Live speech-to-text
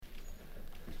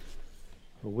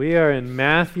We are in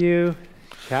Matthew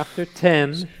chapter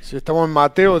 10, Si estamos en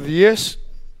Mateo 10,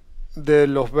 de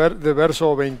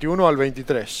verso 21 al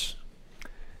 23.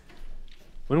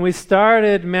 When we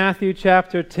started Matthew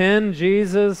chapter 10,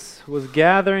 Jesus was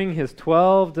gathering his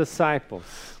 12 disciples.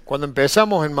 Cuando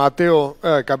empezamos en Mateo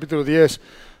capítulo 10,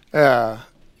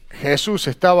 Jesús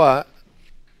estaba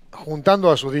juntando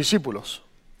a sus discípulos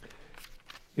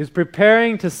He was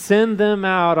preparing to send them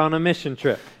out on a mission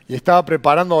trip. y estaba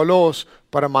preparándolos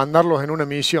para mandarlos en una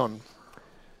misión.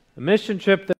 A mission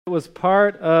trip that was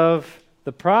part of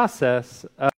the process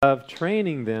of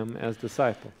training them as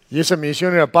disciples. Y esa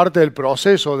misión era parte del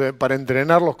proceso para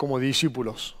entrenarlos como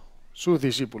discípulos, sus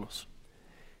discípulos.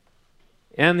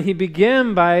 And he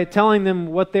began by telling them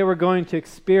what they were going to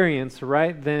experience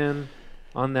right then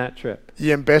on that trip.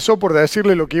 Y empezó por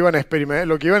decirle lo que iban a experimentar,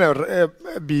 lo que iban a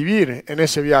vivir en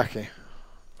ese viaje.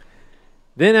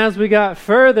 Then as we got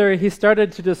further, he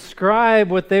started to describe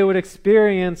what they would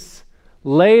experience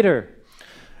later.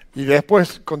 Y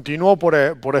después continuó por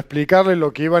explicarle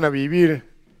lo que iban a vivir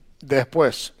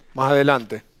después, más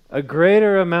adelante. A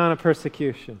greater amount of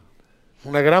persecution.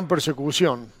 Una gran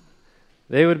persecución.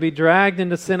 They would be dragged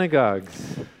into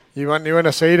synagogues Iban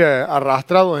a seguir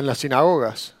arrastrados en las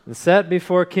sinagogas and set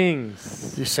before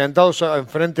kings. y sentados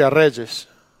enfrente a reyes.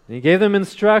 And he gave them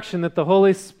instruction that the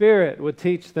Holy Spirit would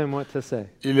teach them what to say.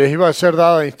 Y les iba a ser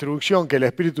dada instrucción que el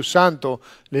Espíritu Santo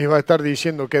les iba a estar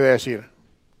diciendo qué decir.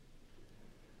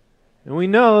 And we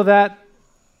know that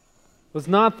was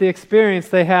not the experience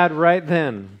they had right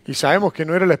then. Y sabemos que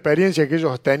no era la experiencia que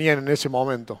ellos tenían en ese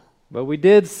momento. But we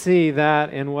did see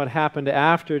that in what happened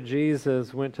after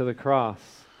Jesus went to the cross.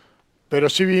 Pero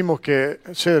sí vimos que,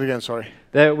 say it again, sorry.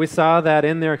 That we saw that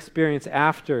in their experience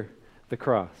after the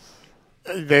cross.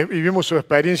 Y vimos su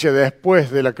experiencia después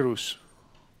de la cruz.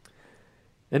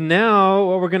 And now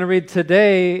what we're going to read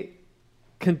today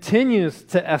continues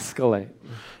to escalate.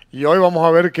 Y hoy vamos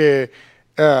a ver que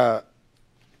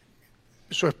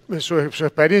su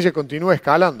experiencia continúa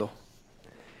escalando.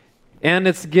 And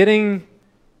it's getting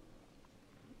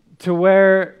to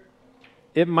where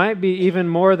it might be even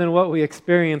more than what we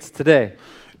experience today.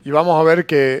 Y vamos a ver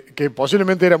que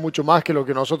posiblemente era mucho más que lo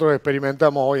que nosotros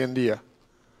experimentamos hoy en día.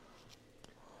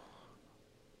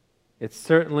 It's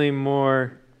certainly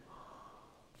more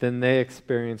than they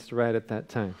experienced right at that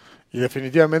time. Y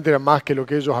definitivamente era más que lo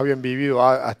que ellos habían vivido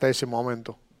hasta ese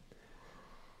momento.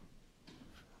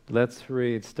 Let's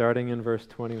read, starting in verse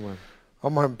 21.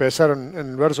 Vamos a empezar en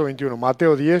el verso 21.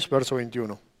 Mateo 10, verso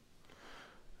 21.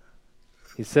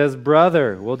 He says,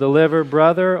 "Brother will deliver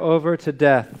brother over to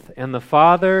death, and the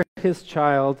father his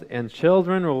child, and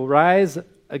children will rise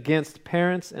against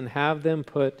parents and have them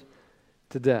put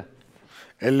to death."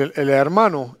 El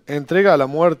hermano entrega a la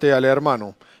muerte al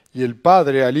hermano, y el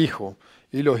padre al hijo,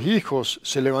 y los hijos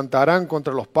se levantarán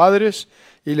contra los padres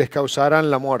y les causarán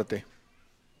la muerte.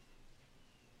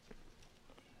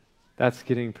 That's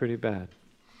getting pretty bad.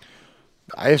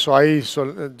 A eso ahí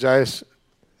ya es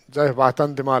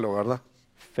bastante malo, ¿verdad?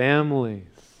 Families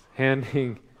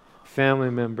handing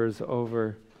family members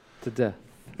over to death.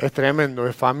 Es tremendo,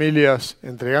 es familias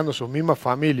entregando sus mismas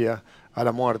familias a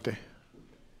la muerte.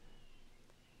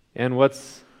 And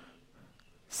what's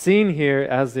seen here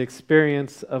as the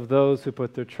experience of those who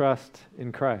put their trust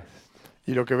in Christ.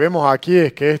 Y lo que vemos aquí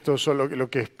es que esto es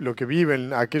lo que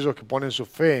viven aquellos que ponen su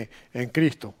fe en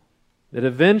Cristo. That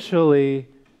eventually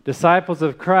disciples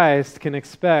of Christ can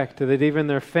expect that even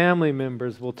their family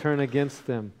members will turn against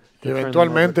them. Y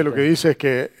eventualmente lo que dice es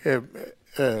que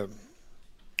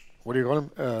what do you call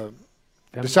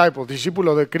them?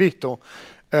 Discípulos de Cristo,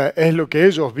 es lo que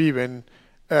ellos viven,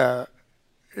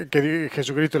 que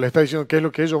Jesucristo les está diciendo que es lo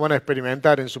que ellos van a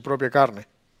experimentar en su propia carne.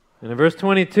 And in verse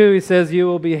 22 he says, "You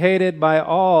will be hated by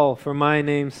all for my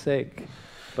name's sake,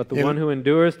 but the one who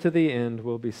endures to the end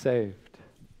will be saved."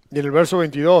 Y en el verso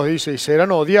 22 dice, y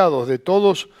serán odiados de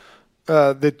todos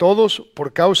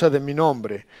por causa de mi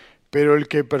nombre, pero el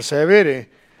que persevere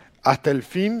hasta el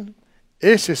fin,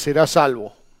 ese será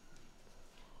salvo.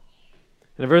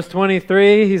 In verse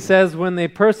 23 he says, "When they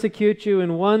persecute you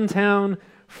in one town,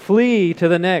 flee to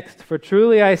the next, for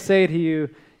truly I say to you,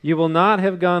 you will not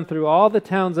have gone through all the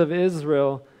towns of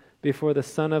Israel before the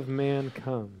Son of Man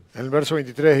comes." En el verso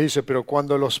 23 dice, pero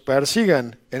cuando los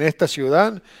persigan en esta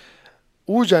ciudad,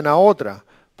 huyan a otra,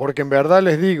 porque en verdad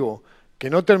les digo que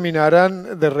no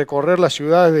terminarán de recorrer las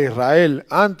ciudades de Israel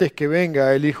antes que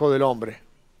venga el Hijo del Hombre.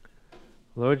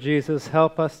 Lord Jesus,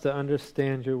 help us to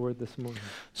understand your word this morning.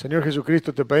 Señor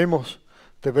Jesucristo, te pedimos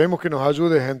que nos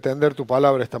ayudes a entender tu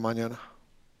palabra esta mañana.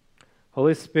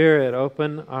 Holy Spirit,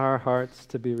 open our hearts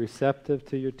to be receptive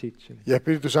to your teaching. Y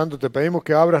Espíritu Santo, te pedimos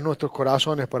que abras nuestros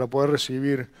corazones para poder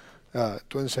recibir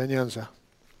tu enseñanza.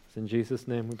 In Jesus'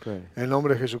 name we pray. En el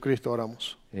nombre de Jesucristo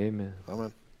oramos. Amen.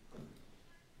 Amén.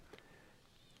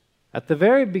 At the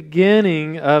very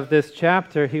beginning of this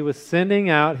chapter, he was sending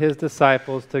out his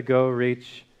disciples to go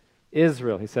reach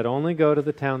Israel. He said, only go to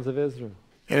the towns of Israel.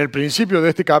 En el principio de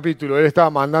este capítulo, él estaba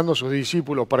mandando a sus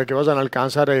discípulos para que vayan a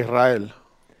alcanzar a Israel.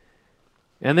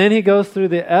 And then he goes through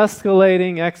the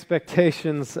escalating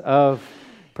expectations of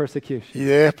persecution. Y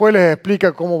después les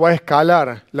explica cómo va a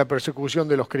escalar la persecución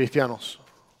de los cristianos.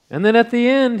 And then at the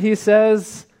end, he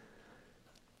says,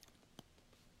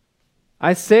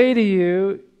 I say to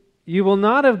you, you will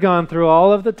not have gone through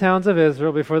all of the towns of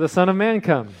Israel before the Son of Man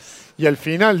comes. Y al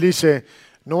final dice,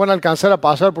 no van a alcanzar a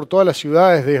pasar por todas las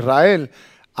ciudades de Israel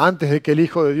antes de que el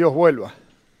Hijo de Dios vuelva.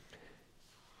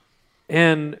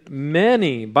 And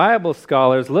many Bible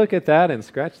scholars look at that and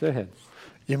scratch their heads.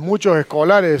 Y muchos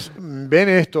escolares ven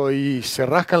esto y se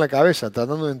rascan la cabeza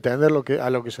tratando de entender a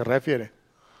lo que se refiere.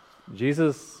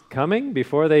 Jesus coming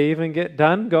before they even get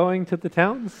done going to the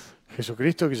towns?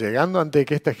 Jesucristo llegando antes de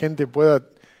que esta gente pueda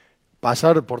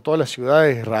pasar por todas las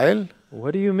ciudades de Israel.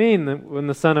 What do you mean when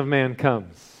the Son of Man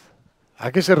comes?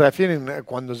 ¿A qué se refieren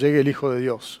cuando llegue el Hijo de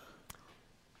Dios?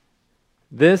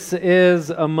 This is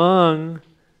among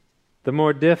the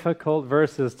more difficult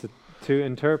verses to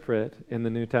interpret in the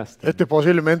New Testament. Este es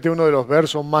posiblemente uno de los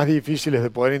versos más difíciles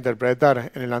de poder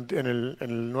interpretar en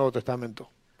el Nuevo Testamento.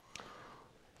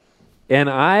 And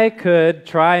I could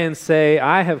try and say,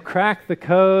 I have cracked the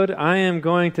code. I am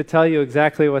going to tell you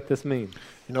exactly what this means.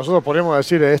 Y nosotros podemos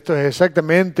decir, esto es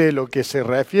exactamente lo que se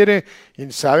refiere y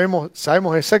sabemos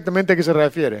exactamente a qué se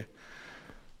refiere.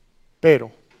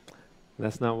 Pero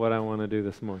That's not what I want to do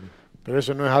this morning.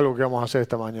 eso no es algo que vamos a hacer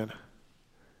esta mañana.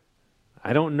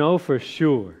 I don't know for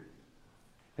sure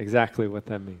exactly what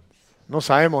that means. No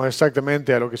sabemos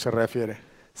exactamente a lo que se refiere.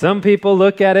 Some people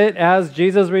look at it as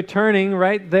Jesus returning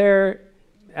right there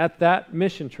at that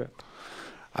mission trip.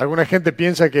 Alguna gente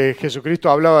piensa que Jesucristo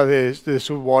hablaba de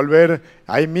su volver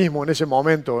ahí mismo, en ese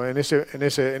momento, en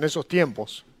esos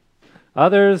tiempos.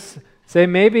 Others say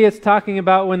maybe it's talking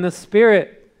about when the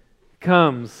Spirit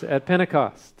comes at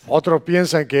Pentecost. Otros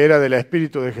piensan que era del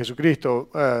Espíritu de Jesucristo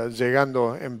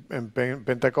llegando en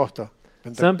Pentecostés.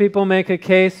 Some people make a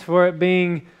case for it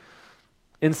being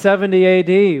in 70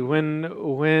 AD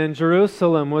when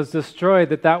Jerusalem was destroyed,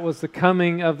 that was the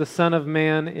coming of the Son of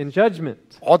Man in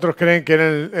judgment. Otros creen que era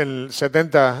en el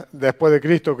 70 después de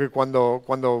Cristo, que cuando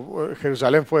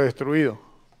Jerusalén fue destruido.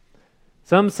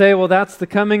 Some say, well, that's the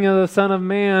coming of the Son of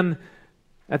Man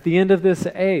at the end of this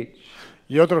age.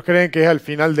 Y otros creen que es al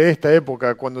final de esta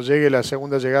época, cuando llegue la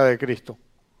segunda llegada de Cristo.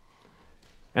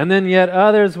 And then yet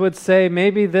others would say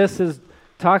maybe this is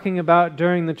talking about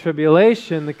during the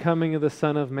tribulation, the coming of the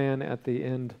Son of Man at the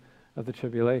end of the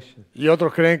tribulation. Y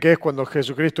otros creen que es cuando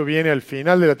Jesucristo viene al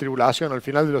final de la tribulación, al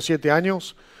final de los 7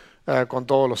 años, con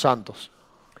todos los santos.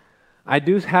 I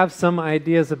do have some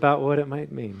ideas about what it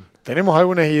might mean. Tenemos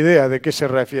algunas ideas de qué se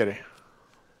refiere.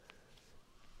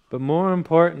 But more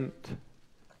important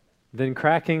than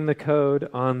cracking the code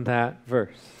on that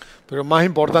verse Pero más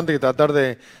importante que tratar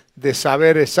de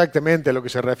saber exactamente a lo que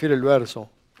se refiere el verso,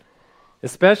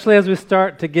 especially as we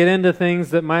start to get into things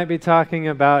that might be talking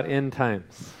about end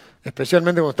times.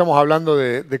 especialmente cuando estamos hablando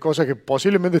de cosas que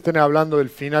posiblemente estén hablando del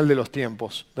final de los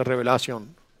tiempos, de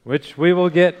revelación, Which we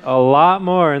will get a lot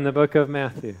more in the book of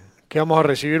Matthew. que vamos a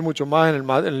recibir mucho más en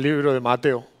el libro de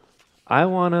Mateo. I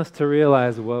want us to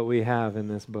realize what we have in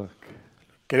this book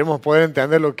Queremos poder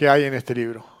entender lo que hay en este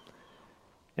libro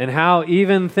and how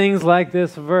even things like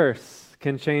this verse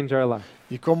can change our life.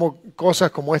 y cómo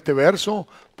cosas como este verso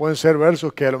pueden ser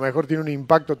versos que a lo mejor tienen un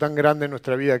impacto tan grande en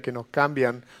nuestra vida que nos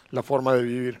cambian la forma de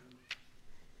vivir.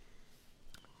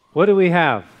 What do we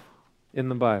have in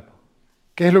the Bible?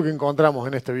 ¿Qué es lo que encontramos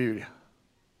en esta Biblia?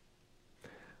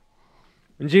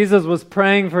 When Jesus was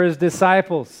praying for his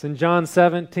disciples in John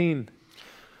 17,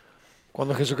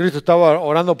 Cuando Jesucristo estaba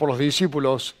orando por los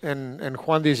discípulos en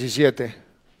Juan 17,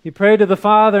 he prayed to the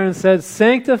Father and said,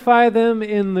 "Sanctify them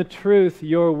in the truth.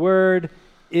 Your word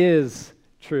is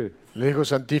truth." le dijo,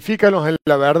 santifícalos en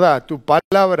la verdad, tu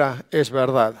palabra es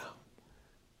verdad.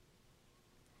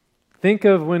 Think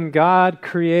of when God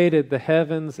created the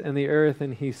heavens and the earth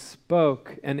and he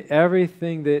spoke and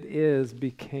everything that is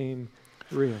became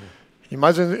real.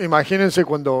 Imagínense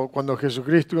cuando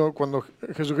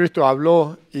Jesucristo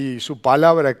habló y su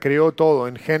palabra creó todo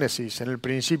en Génesis, en el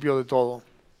principio de todo.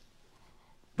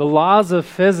 The laws of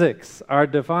physics are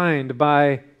defined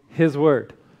by his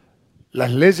word.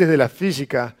 Las leyes de la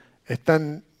física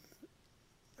están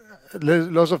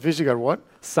Laws of physics are what?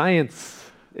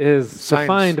 Science is Science.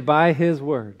 defined by His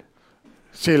Word.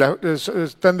 Sí,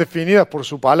 están definidas por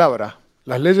su palabra.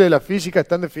 Las leyes de la física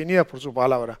están definidas por su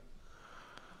palabra.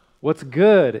 What's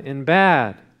good and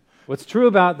bad, what's true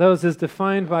about those is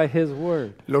defined by His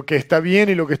Word. Lo que está bien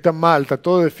y lo que está mal está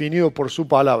todo definido por su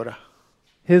palabra.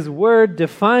 His Word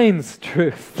defines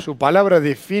truth. Su palabra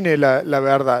define la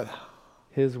verdad.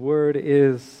 His Word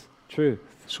is truth.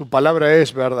 Su palabra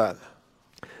es verdad.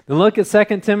 Then look at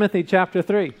 2 Timothy chapter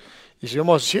 3. Y si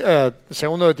vemos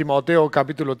 2 de Timoteo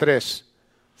capítulo 3,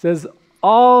 It says,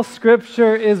 all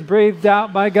Scripture is breathed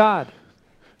out by God.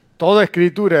 toda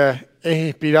escritura es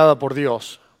inspirada por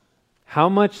Dios. How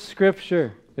much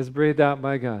Scripture is breathed out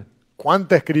by God?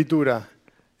 ¿Cuánta escritura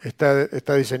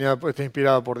está diseñada, está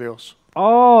inspirada por Dios?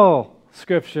 All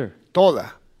Scripture.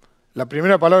 Toda. La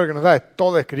primera palabra que nos da es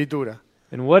toda escritura.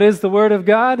 And what is the Word of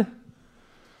God?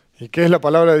 ¿Y qué es la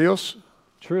palabra de Dios?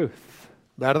 Truth.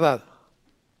 Verdad.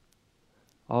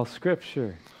 All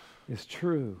Scripture is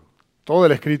true. Toda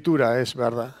la escritura es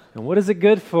verdad. And what is it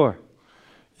good for?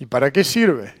 ¿Y para qué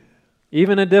sirve?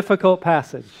 Even a difficult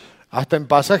passage. Hasta en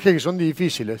pasajes que son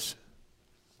difíciles.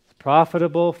 It's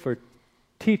profitable for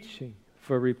teaching,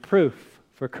 for reproof,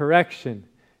 for correction,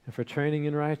 and for training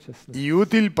in righteousness. Y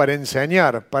útil para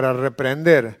enseñar, para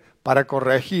reprender, para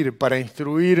corregir, para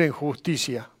instruir en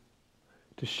justicia.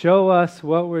 To show us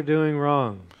what we're doing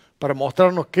wrong. Para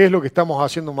mostrarnos qué es lo que estamos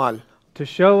haciendo mal. To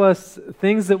show us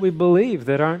things that we believe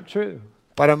that aren't true.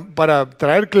 Para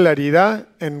traer claridad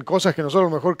en cosas que nosotros a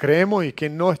lo mejor creemos y que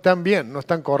no están bien, no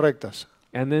están correctas.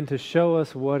 And then to show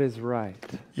us what is right.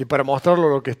 Y para mostrarlo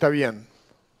lo que está bien.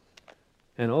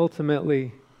 And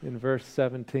ultimately, in verse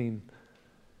 17,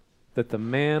 that the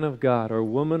man of God or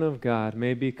woman of God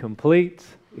may be complete,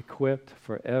 equipped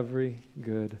for every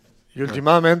good. Y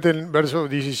últimamente en verso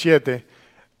 17,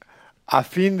 a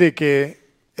fin de que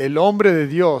el hombre de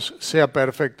Dios sea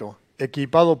perfecto,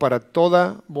 equipado para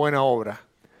toda buena obra.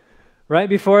 Right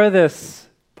before this,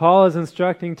 Paul is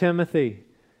instructing Timothy,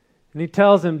 and he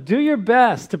tells him, do your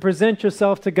best to present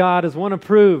yourself to God as one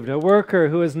approved, a worker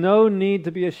who has no need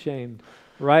to be ashamed,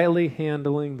 rightly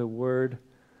handling the word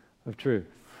of truth.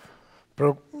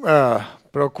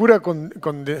 Procura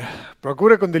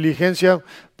con diligencia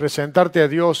presentarte a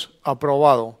Dios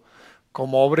aprobado,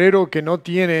 como obrero que no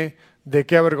tiene de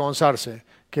qué avergonzarse,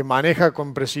 que maneja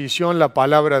con precisión la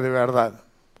palabra de verdad.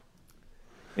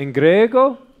 En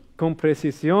griego, con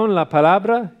precisión, la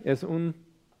palabra es una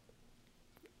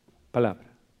palabra.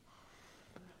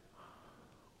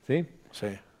 ¿Sí?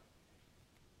 Sí.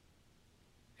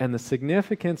 And the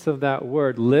significance of that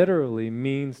word literally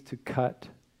means to cut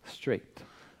straight.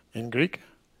 In Greek?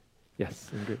 Yes,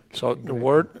 in Greek. So the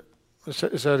word, say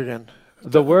it again.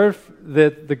 The word,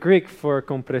 the Greek for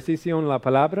con precisión, la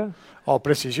palabra, Oh,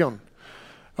 precisión.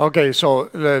 Ok, so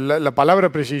la palabra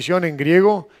precisión en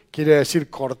griego quiere decir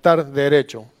cortar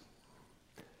derecho.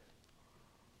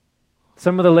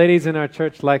 some of the ladies in our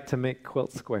church like to make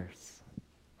quilt squares.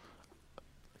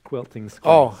 Quilting squares.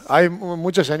 Oh, hay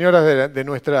muchas señoras de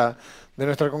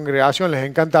nuestra congregación, les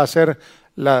encanta hacer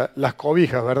las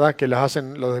cobijas, ¿verdad? Que las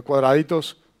hacen los de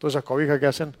cuadraditos, todas esas cobijas que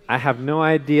hacen. I have no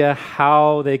idea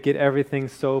how they get everything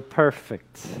so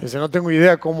perfect. Dice, no tengo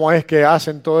idea cómo es que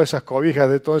hacen todas esas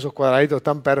cobijas de todos esos cuadraditos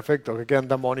tan perfectos, que quedan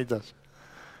tan bonitas.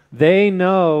 They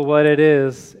know what it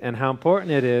is and how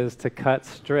important it is to cut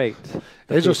straight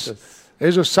the pieces.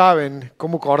 Ellos saben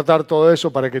cómo cortar todo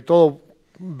eso para que todo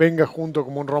venga junto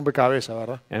como un rompecabezas,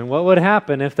 ¿verdad? And what would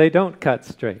happen if they don't cut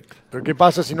straight? Pero ¿qué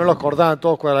pasa si no los cortaban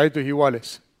todos cuadraditos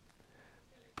iguales?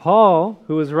 Paul,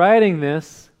 who was writing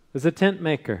this, was a tent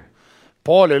maker.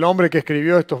 Paul, el hombre que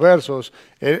escribió estos versos,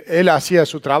 él hacía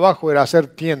su trabajo, era hacer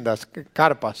tiendas,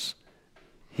 carpas.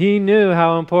 He knew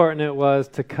how important it was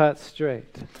to cut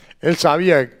straight. Él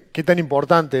sabía qué tan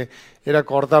importante era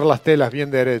cortar las telas bien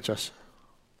derechas.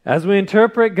 As we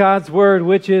interpret God's word,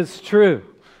 which is true,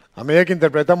 A medida que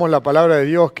interpretamos la palabra de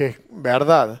Dios, que es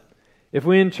verdad, if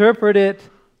we interpret it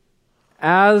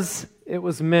as it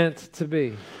was meant to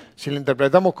be, si la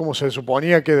interpretamos como se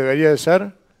suponía que debería de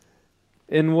ser,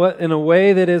 in a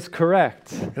way that is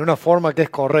correct, en una forma que es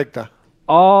correcta,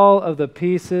 all of the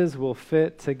pieces will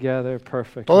fit together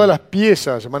perfectly. todas las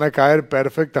piezas van a caer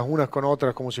perfectas unas con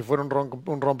otras como si fuera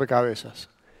un rompecabezas.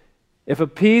 If a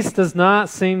piece does not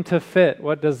seem to fit,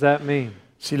 what does that mean?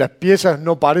 Si las piezas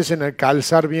no parecen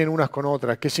calzar bien unas con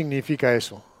otras, ¿qué significa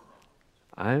eso?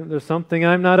 There's something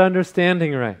I'm not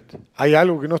understanding right. Hay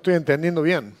algo que no estoy entendiendo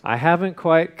bien. I haven't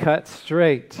quite cut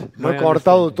straight. No my he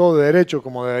cortado understanding. todo derecho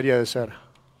como debería de ser.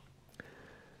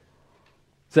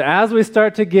 So as we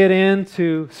start to get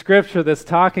into scripture that's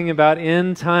talking about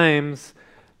end times,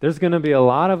 there's going to be a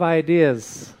lot of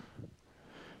ideas.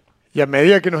 Y a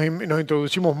medida que nos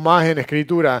introducimos más en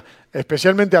Escritura,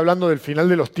 especialmente hablando del final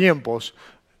de los tiempos,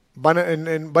 van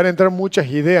a entrar muchas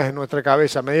ideas en nuestra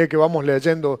cabeza a medida que vamos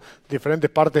leyendo diferentes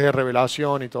partes de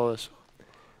Revelación y todo eso.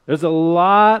 There's a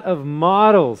lot of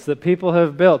models that people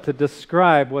have built to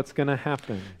describe what's going to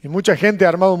happen. Y mucha gente ha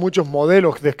armado muchos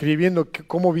modelos describiendo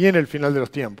cómo viene el final de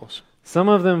los tiempos.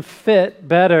 Some of them fit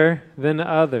better than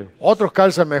others. Otros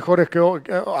calzan mejores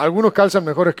algunos calzan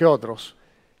mejores que otros.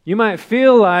 You might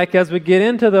feel like as we get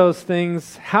into those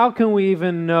things, how can we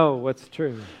even know what's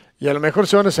true? Y a lo mejor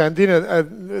se van a sentir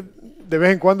de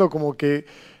vez en cuando como que,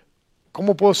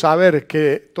 ¿cómo puedo saber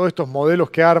que todos estos modelos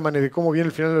que arman y de cómo viene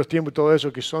el final de los tiempos y todo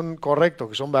eso, que son correctos,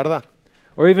 que son verdad?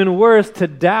 Or even worse, to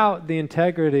doubt the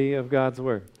integrity of God's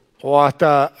word. O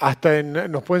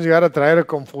nos pueden llegar a traer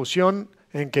confusión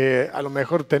en que a lo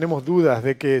mejor tenemos dudas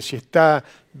de que si está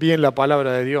bien la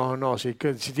palabra de Dios o no, si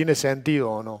tiene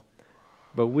sentido o no.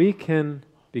 But we can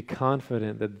be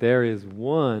confident that there is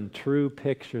one true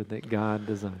picture that God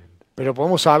designed. Pero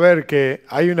podemos saber que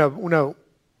hay un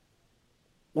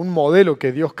modelo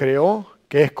que Dios creó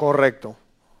que es correcto.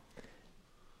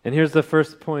 And here's the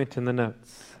first point in the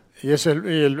notes. Y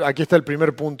aquí está el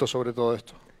primer punto sobre todo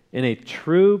esto. In a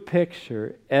true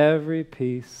picture, every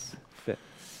piece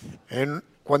fits.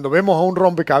 Cuando vemos a un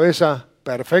rompecabezas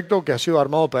perfecto, que ha sido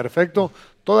armado perfecto,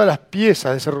 todas las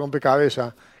piezas de ese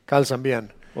rompecabezas calzan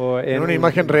bien. En una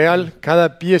imagen real,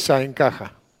 cada pieza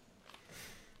encaja.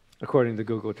 According to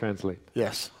Google Translate.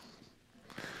 Yes.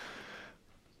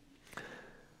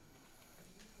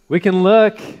 We can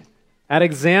look at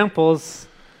examples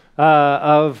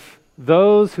of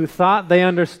those who thought they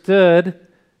understood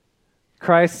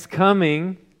Christ's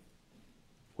coming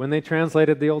when they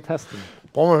translated the Old Testament.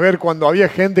 Podemos ver cuando había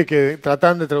gente que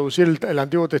trataban de traducir el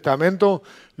Antiguo Testamento,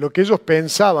 lo que ellos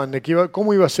pensaban de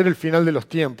cómo iba a ser el final de los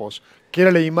tiempos, que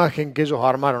era la imagen que ellos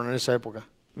armaron en esa época.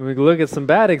 We can look at some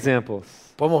bad examples.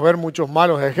 Podemos ver muchos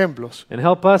malos ejemplos. And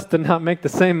help us to not make the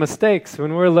same mistakes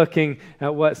when we're looking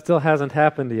at what still hasn't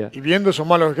happened yet. Y viendo esos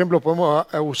malos ejemplos podemos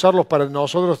usarlos para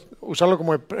nosotros, usarlo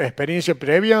como experiencia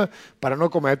previa para no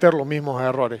cometer los mismos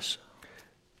errores.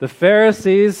 The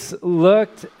Pharisees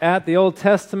looked at the Old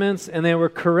Testaments and they were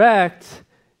correct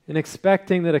in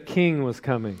expecting that a king was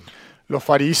coming. Los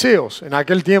fariseos en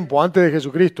aquel tiempo, antes de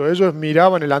Jesucristo, ellos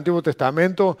miraban el Antiguo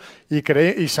Testamento y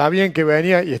sabían que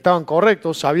venía, y estaban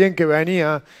correctos, sabían que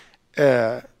venía,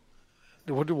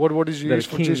 what is used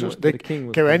for Jesus?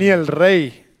 Que venía el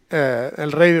rey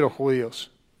de los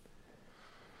judíos.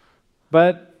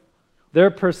 But their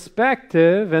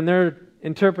perspective and their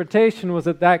interpretation was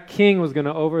that king was going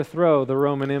to overthrow the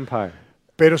Roman Empire.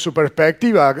 Pero su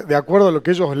perspectiva, de acuerdo a lo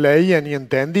que ellos leían y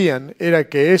entendían, era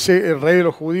que el rey de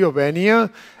los judíos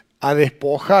venía a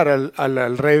despojar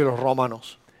al rey de los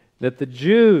romanos. That the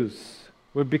Jews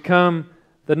would become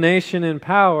the nation in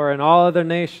power and all other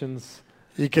nations.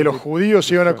 Y que los judíos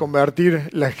se iban a convertir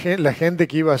la gente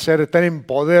que iba a estar en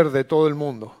poder de todo el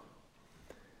mundo.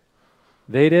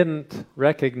 They didn't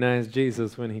recognize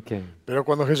Jesus when he came. Pero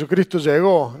cuando Jesucristo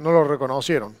llegó, no lo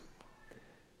reconocieron.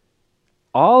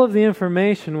 All of the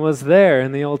information was there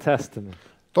in the Old Testament.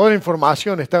 Toda la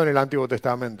información estaba en el Antiguo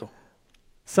Testamento.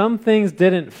 Some things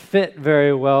didn't fit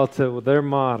very well to their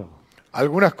model.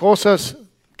 Algunas cosas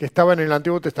que estaban en el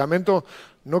Antiguo Testamento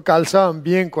no calzaban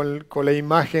bien con la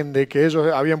imagen de que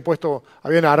ellos habían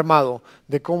armado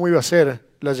de cómo iba a ser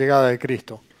la llegada de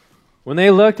Cristo. When they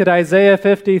looked at Isaiah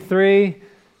 53,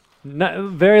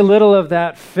 very little of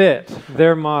that fit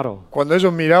their model. Cuando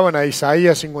ellos miraban a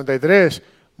Isaías 53,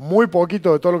 muy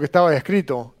poquito de todo lo que estaba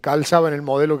escrito calzaba en el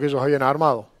modelo que ellos habían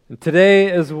armado. And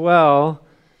today as well,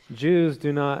 Jews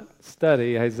do not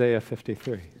study Isaiah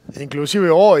 53. Inclusive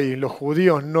hoy los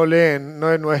judíos no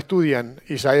estudian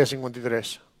Isaías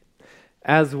 53.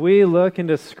 As we look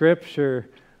into Scripture,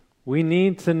 we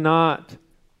need to not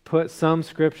put some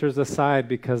scriptures aside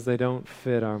because they don't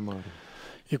fit our model.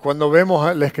 Y cuando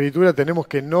vemos la Escritura tenemos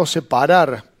que no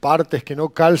separar partes que no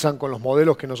calzan con los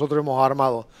modelos que nosotros hemos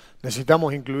armado.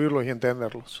 Necesitamos incluirlos y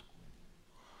entenderlos.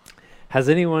 Has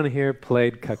anyone here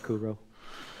played Kakuro?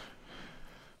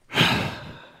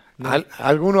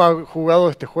 ¿Alguno ha jugado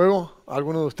este juego?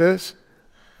 ¿Alguno de ustedes?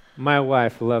 My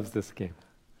wife loves this game.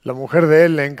 La mujer de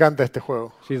él le encanta este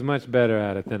juego. She's much better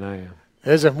at it than I am.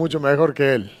 Ella es mucho mejor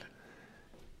que él.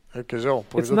 Que yo,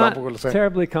 porque It's yo not tampoco lo sé.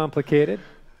 terribly complicated.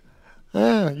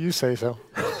 You say so.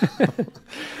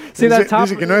 See that top,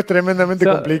 dice que no es tremendamente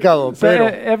complicado, so pero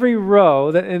every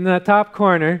row in the top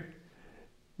corner,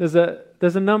 there's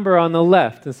a number on the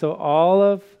left, and so all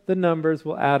of the numbers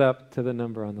will add up to the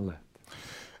number on the left.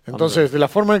 entonces de la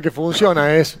forma en que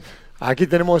funciona es Aquí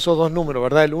tenemos esos dos números,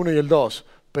 ¿verdad? El 1 y el 2.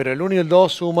 Pero el 1 y el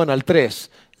 2 suman al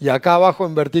 3. Y acá abajo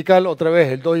en vertical, otra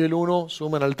vez, el 2 y el 1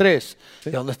 suman al 3. Sí.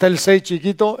 Y donde está el 6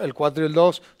 chiquito, el 4 y el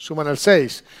 2 suman al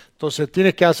 6. Entonces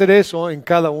tienes que hacer eso en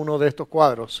cada uno de estos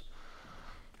cuadros.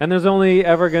 And there's only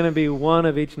ever going to be one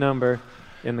of each number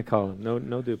in the column.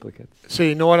 No duplicates.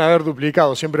 Sí, no van a haber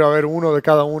duplicados. Siempre va a haber uno de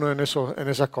cada uno en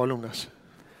esas columnas.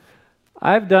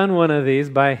 I've done one of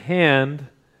these by hand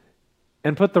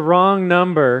and put the wrong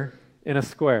number in a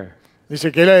square.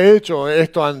 Dice que él ha hecho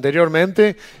esto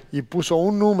anteriormente y puso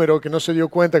un número que no se dio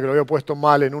cuenta que lo había puesto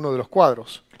mal en uno de los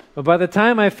cuadros. But by the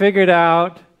time I figured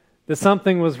out that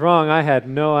something was wrong, I had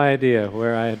no idea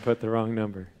where I had put the wrong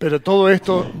number. Pero todo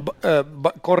esto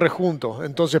corre junto.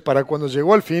 Entonces, para cuando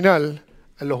llegó al final,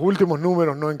 los últimos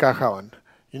números no encajaban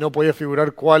y no podía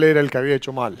figurar cuál era el que había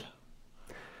hecho mal.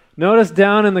 Notice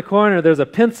down in the corner there's a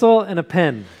pencil and a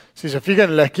pen. Si se fijan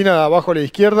en la esquina de abajo a la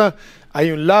izquierda,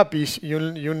 hay un lápiz y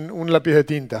un lápiz de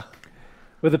tinta.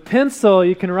 With a pencil,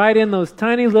 you can write in those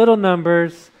tiny little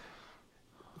numbers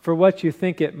for what you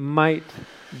think it might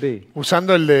be.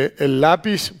 Usando el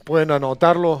lápiz, pueden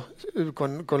anotarlo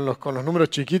con los números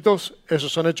chiquitos.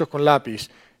 Esos son hechos con lápiz,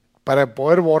 para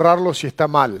poder borrarlo si está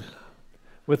mal.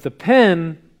 With the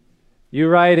pen, you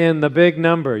write in the big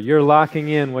number. You're locking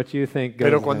in what you think goes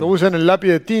Pero cuando in. usan el lápiz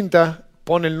de tinta,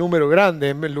 pone el número grande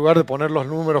en lugar de poner los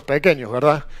números pequeños,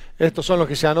 ¿verdad? Estos son los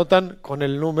que se anotan con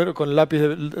el número, con el lápiz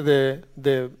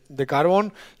de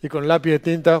carbón, y con el lápiz de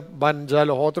tinta van ya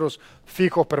los otros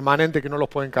fijos, permanentes, que no los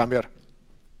pueden cambiar.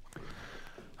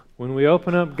 When we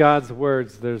open up God's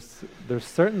words, there's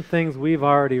certain things we've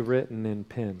already written in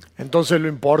pen. Entonces lo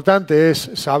importante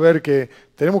es saber que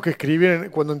tenemos que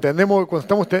escribir, cuando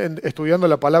estamos estudiando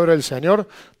la palabra del Señor,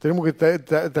 tenemos que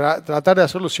tratar de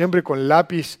hacerlo siempre con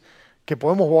lápiz que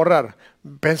podemos borrar.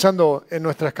 Pensando en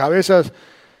nuestras cabezas,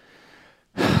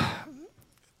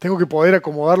 tengo que poder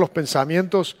acomodar los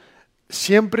pensamientos,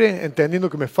 siempre entendiendo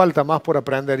que me falta más por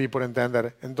aprender y por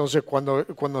entender. Entonces, cuando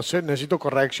necesito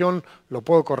corrección, lo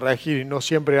puedo corregir y no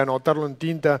siempre anotarlo en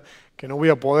tinta, que no voy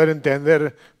a poder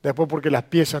entender después porque las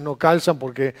piezas no calzan,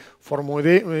 porque formo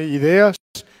ideas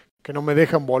que no me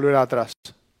dejan volver atrás.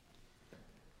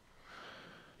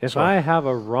 If I have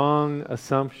a wrong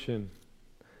assumption,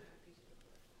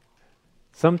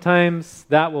 sometimes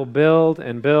that will build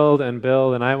and build and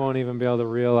build, and I won't even be able to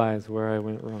realize where I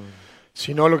went wrong.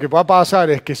 Sino lo que va a pasar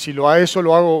es que si eso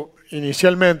lo hago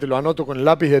inicialmente, lo anoto con el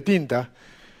lápiz de tinta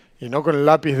y no con el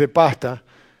lápiz de pasta,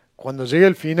 cuando llegue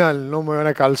el final no me van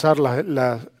a calzar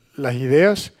las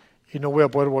ideas y no voy a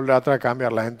poder volver atrás a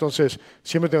cambiarlas. Entonces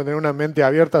siempre tengo que tener una mente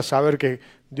abierta a saber que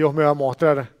Dios me va a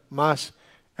mostrar más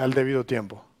al debido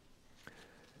tiempo.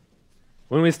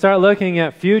 When we start looking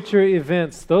at future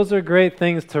events, those are great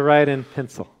things to write in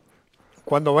pencil.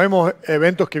 Cuando vemos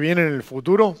eventos que vienen en el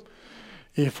futuro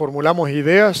y formulamos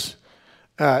ideas,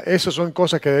 esas son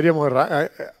cosas que deberíamos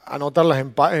anotarlas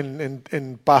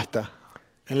en pasta,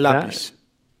 en lápiz.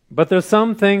 But there's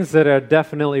some things that are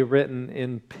definitely written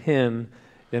in pen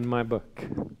in my book.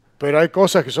 Pero hay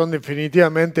cosas que son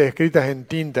definitivamente escritas en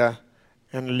tinta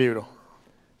en el libro.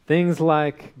 Things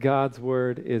like God's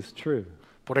word is true.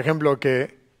 Por ejemplo,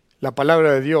 que la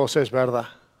palabra de Dios es verdad.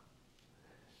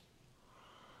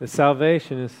 The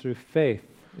salvation is through faith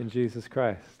in Jesus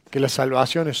Christ. Que la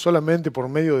salvación es solamente por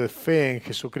medio de fe en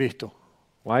Jesucristo.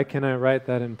 Why can I write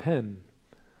that in pen?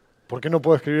 ¿Por qué no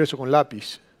puedo escribir eso con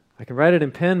lápiz? I can write it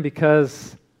in pen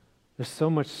because there's so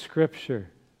much scripture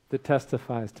that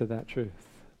testifies to that truth.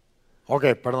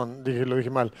 Ok, perdón, lo dije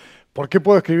mal. ¿Por qué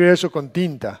puedo escribir eso con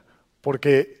tinta?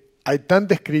 Porque hay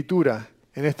tanta escritura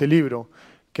en este libro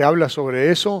que habla sobre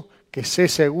eso, que sé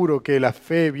seguro que la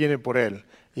fe viene por él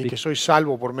y que soy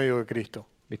salvo por medio de Cristo.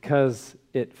 Because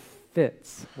it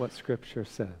fits what Scripture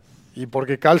says. Y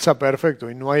porque calza perfecto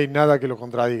y no hay nada que lo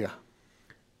contradiga.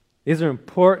 These are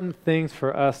important things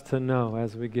for us to know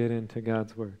as we get into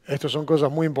God's Word. Estas son cosas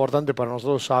muy importantes para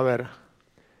nosotros saber.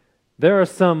 There are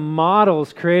some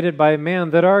models created by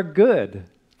man that are good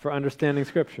for understanding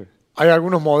Scripture. Hay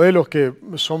algunos modelos que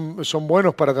son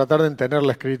buenos para tratar de entender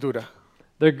la Escritura.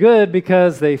 They're good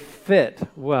because they fit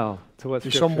well to what Y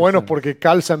Scripture son buenos says. porque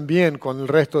calzan bien con el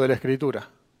resto de la Escritura.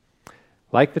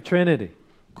 Like the Trinity.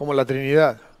 Como la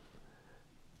Trinidad.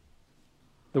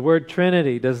 The word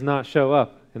Trinity does not show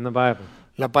up in the Bible.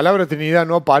 La palabra Trinidad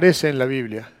no aparece en la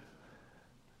Biblia.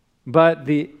 But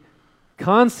the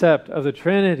concept of the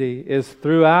Trinity is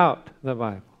throughout the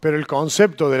Bible. Pero el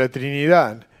concepto de la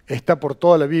Trinidad está por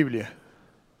toda la Biblia.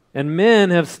 And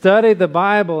men have studied the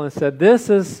Bible and said, this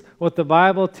is what the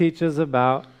Bible teaches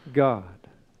about God.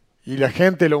 Y la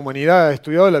gente, la humanidad, ha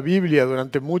estudiado la Biblia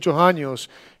durante muchos años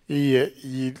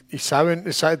y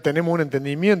tenemos un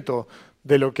entendimiento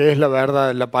de lo que es la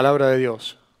verdad, la palabra de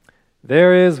Dios.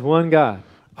 There is one God.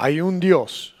 Hay un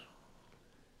Dios.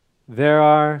 There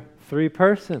are three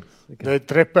persons. Hay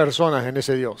tres personas en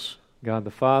ese Dios. God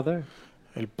the Father,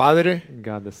 El Padre,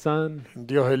 God the Son,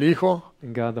 Dios el Hijo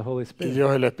and God the Holy y Spirit.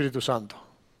 Dios el Espíritu Santo.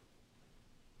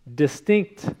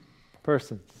 Distinct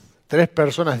persons. Tres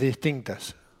personas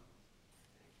distintas.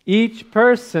 Each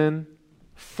person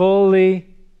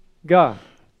fully God.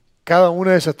 Cada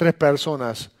una de esas tres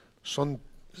personas son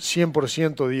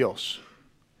 100% Dios.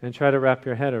 And try to wrap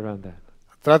your head around that.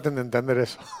 Traten de entender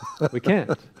eso. We can't.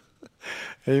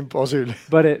 Es imposible.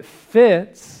 But it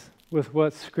fits with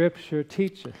what Scripture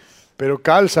teaches. Pero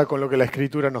calza con lo que la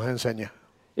Escritura nos enseña.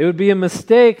 It would be a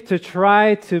mistake to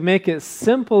try to make it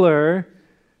simpler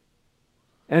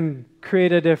and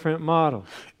create a different model.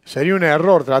 Sería un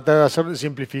error tratar de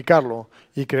simplificarlo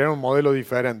y crear un modelo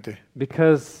diferente,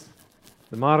 Because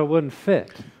the model wouldn't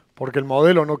fit. porque el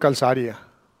modelo no calzaría.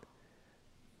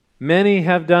 Many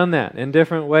have done that in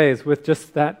different ways with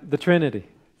just the Trinity.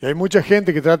 Y hay mucha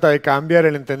gente que trata de cambiar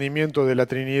el entendimiento de la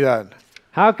Trinidad.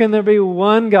 How can there be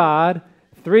one God,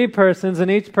 three persons,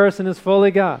 and each person is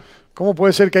fully God? ¿Cómo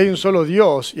puede ser que hay un solo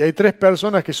Dios y hay tres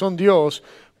personas que son Dios,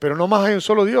 pero no más hay un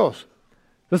solo Dios?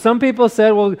 So some people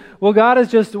said, well, God is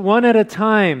just one at a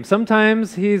time.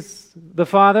 Sometimes He's the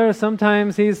Father,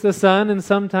 sometimes He's the Son, and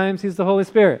sometimes He's the Holy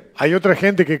Spirit. Hay otra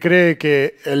gente que cree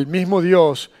que el mismo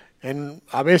Dios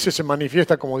a veces se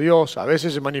manifiesta como Dios, a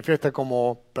veces se manifiesta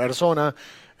como persona,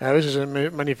 a veces se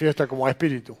manifiesta como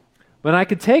espíritu. But I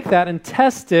could take that and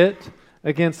test it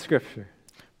against Scripture.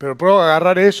 Pero puedo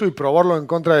agarrar eso y probarlo en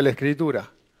contra de la Escritura.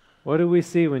 What do we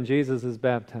see when Jesus is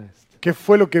baptized? ¿Qué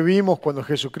fue lo que vimos cuando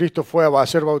Jesucristo fue a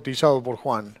ser bautizado por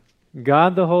Juan?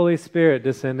 God the Holy Spirit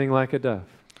descending like a dove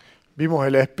Vimos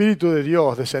el Espíritu de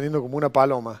Dios descendiendo como una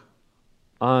paloma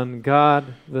on God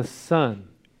the Son.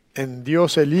 en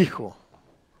Dios el Hijo,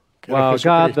 que era While God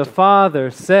the Jesucristo.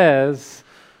 Father says,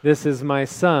 "This is my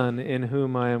Son in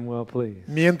whom I am well pleased."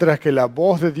 Mientras que la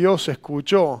voz de Dios se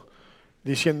escuchó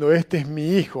diciendo, este es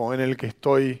mi Hijo en el que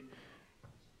estoy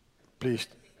pleased.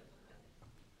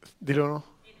 Dilo, ¿no?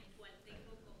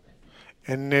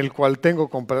 En el cual tengo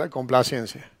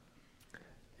complacencia.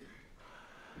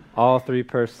 All three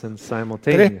persons Tres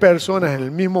simultaneously. personas en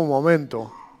el mismo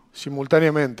momento,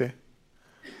 simultáneamente.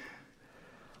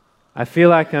 I feel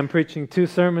like I'm preaching two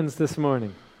sermons this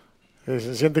morning.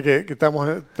 Se siente que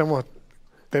tenemos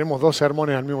dos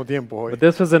sermones al mismo tiempo hoy. But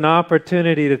this was an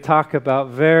opportunity to talk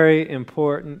about very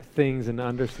important things in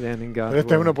understanding Pero God's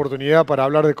esta es una Word. oportunidad para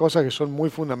hablar de cosas que son muy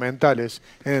fundamentales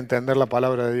en entender la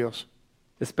palabra de Dios.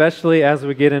 Especially as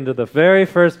we get into the very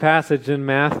first passage in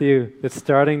Matthew that's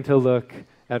starting to look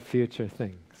at future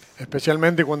things.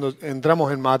 Especialmente cuando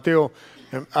entramos en Mateo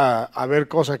a ver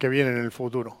cosas que vienen en el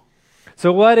futuro.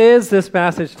 So what is this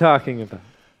passage talking about?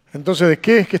 Entonces, ¿de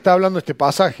qué es que está hablando este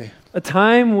pasaje? A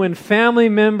time when family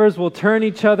members will turn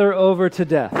each other over to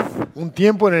death. Un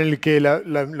tiempo en el que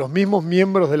los mismos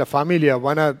miembros de la familia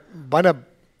van a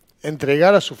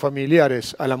entregar a sus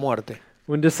familiares a la muerte.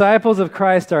 When disciples of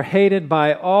Christ are hated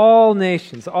by all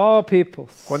nations, all peoples.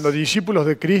 Cuando discípulos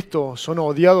de Cristo son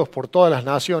odiados por todas las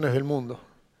naciones del mundo.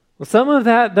 Well, some of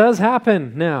that does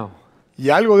happen now. Y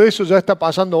algo de eso ya está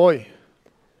pasando hoy.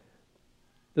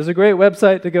 There's a great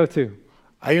website to go to.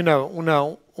 Hay una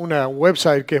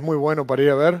website que es muy bueno para ir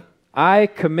a ver.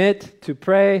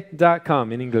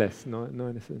 IcommitToPray.com en inglés. No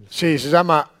en español. Sí, se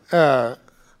llama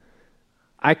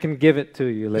I can give it to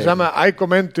you Se later. llama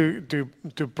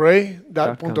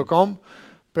IcommitToPray.com,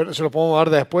 pero se lo podemos dar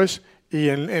después. Y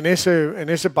en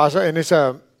esa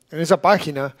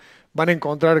página van a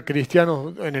encontrar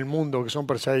cristianos en el mundo que son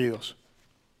perseguidos.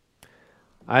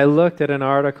 I looked at an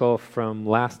article from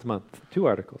last month, two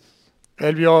articles.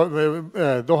 Él vio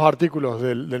dos artículos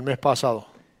del mes pasado.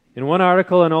 In one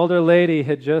article, an older lady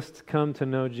had just come to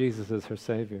know Jesus as her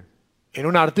Savior. En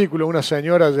un artículo, una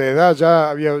señora de edad ya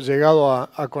había llegado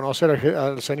a conocer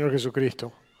al Señor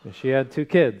Jesucristo. And she had two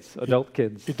kids, adult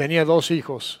kids. Y tenía dos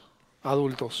hijos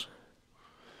adultos.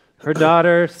 Her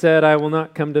daughter said, "I will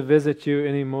not come to visit you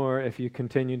anymore if you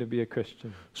continue to be a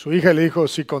Christian." Su hija le dijo,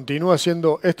 si continúa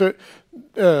siendo esto,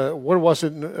 where was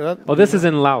it? Oh, this is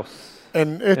in Laos.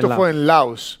 Esto en fue en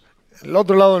Laos, en el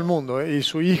otro lado del mundo. Y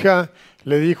su hija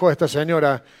le dijo a esta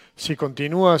señora, si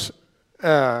continúas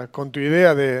con tu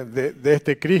idea de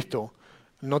este Cristo,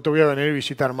 no te voy a venir a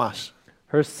visitar más.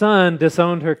 Her son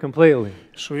disowned her completely.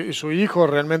 Su hijo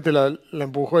realmente la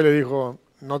empujó y le dijo,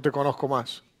 no te conozco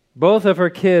más. Both of her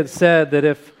kids said that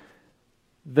if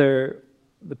the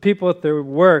people at their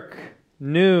work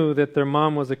knew that their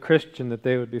mom was a Christian, that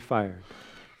they would be fired.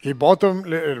 Y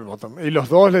los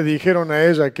dos le dijeron a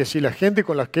ella que si la gente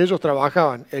con la que ellos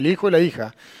trabajaban, el hijo y la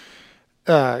hija,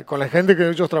 con la gente que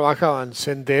ellos trabajaban,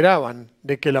 se enteraban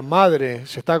de que la madre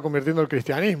se estaba convirtiendo al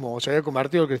cristianismo o se había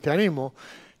convertido al cristianismo,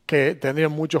 que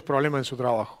tendrían muchos problemas en su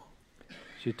trabajo.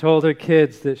 She told her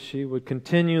kids that she would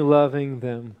continue loving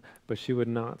them, but she would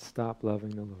not stop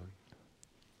loving the Lord.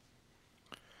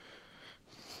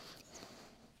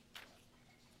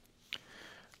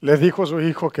 Les dijo a sus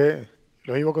hijos que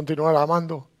los iba a continuar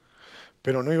amando,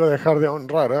 pero no iba a dejar de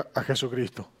honrar a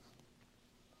Jesucristo.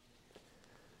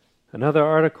 Another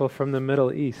article from the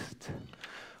Middle East.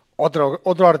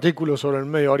 Otro artículo sobre el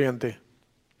Medio Oriente.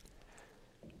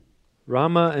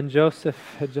 Rama and Joseph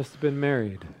had just been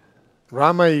married.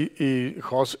 Rama y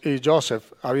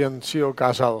Joseph habían sido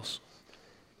casados.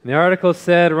 And the article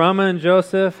said, Rama and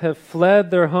Joseph have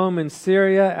fled their home in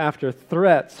Syria after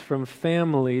threats from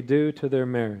family due to their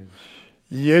marriage.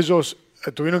 Y ellos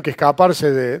tuvieron que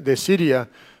escaparse de Siria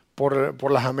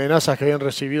por las amenazas que habían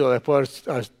recibido después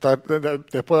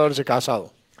de haberse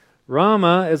casado.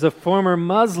 Rama is a former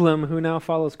Muslim who now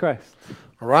follows Christ.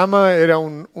 Rama era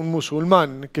un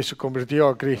musulmán que se convirtió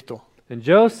a Cristo. And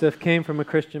Joseph came from a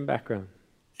Christian background.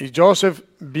 Y Joseph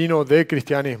vino de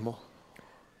cristianismo.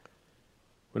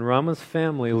 When Rama's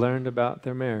family learned about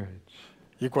their marriage,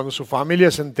 Y cuando su familia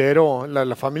se enteró,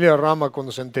 la familia de Rama,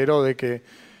 cuando se enteró de que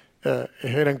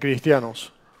eran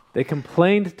cristianos, they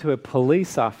complained to a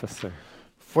police officer.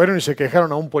 fueron y se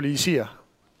quejaron a un policía.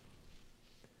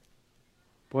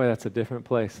 Boy, that's a different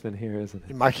place than here, isn't it?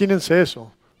 Imagínense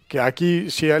eso, que aquí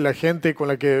si la gente con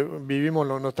la que vivimos,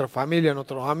 nuestra familia,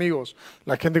 nuestros amigos,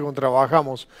 la gente con que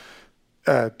trabajamos,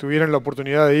 tuvieran la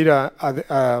oportunidad de ir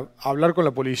a hablar con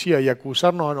la policía y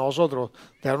acusarnos a nosotros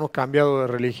de habernos cambiado de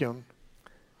religión.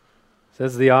 It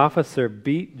says the officer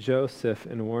beat Joseph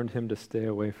and warned him to stay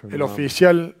away from El Rama.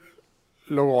 oficial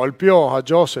lo golpeó a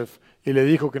Joseph y le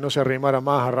dijo que no se arrimara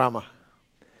más a Rama.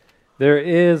 There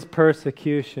is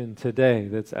persecution today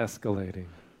that's escalating.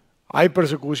 Hay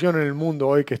persecución en el mundo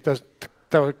hoy que está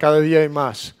cada día hay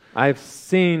más. I've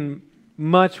seen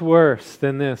much worse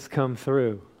than this come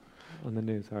through on the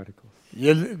news articles. Y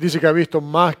él dice que ha visto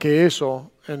más que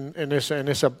eso en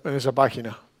esa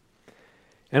página.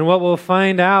 And what we'll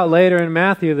find out later in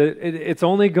Matthew, that it's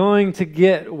only going to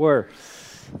get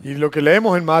worse. Y lo que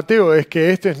leemos en Mateo es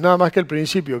que este es nada más que el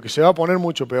principio, que se va a poner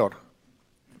mucho peor.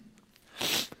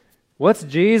 What's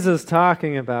Jesus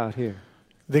talking about here?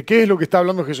 ¿De qué es lo que está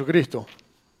hablando Jesucristo?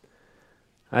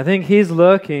 I think he's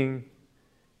looking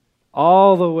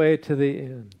all the way to the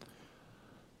end.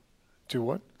 To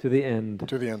what? To the end.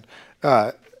 To the end.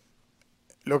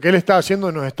 Lo que él está haciendo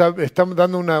está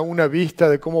dando una vista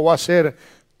de cómo va a ser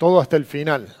todo hasta el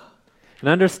final. And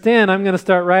understand, I'm going to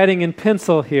start writing in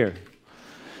pencil here.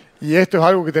 Y esto es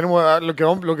algo que tenemos, lo que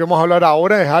vamos a hablar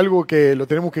ahora es algo que lo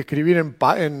tenemos que escribir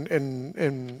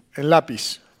en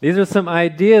lápiz. These are some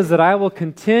ideas that I will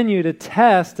continue to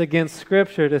test against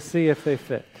Scripture to see if they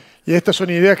fit. Y estas son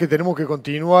ideas que tenemos que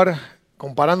continuar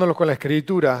comparándolos con la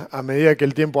Escritura a medida que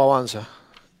el tiempo avanza.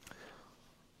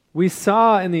 We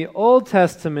saw in the Old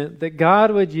Testament that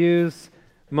God would use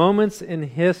moments in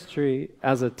history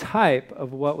as a type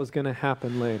of what was going to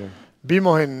happen later.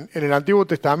 Vimos en el Antiguo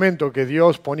Testamento que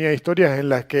Dios ponía historias en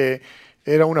las que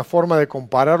era una forma de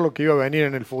comparar lo que iba a venir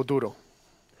en el futuro.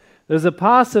 There's a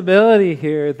possibility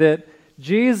here that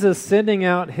Jesus sending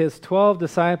out his 12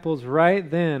 disciples right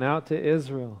then out to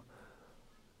Israel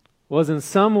was in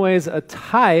some ways a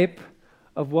type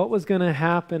of what was going to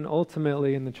happen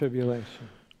ultimately in the tribulation.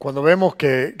 Cuando vemos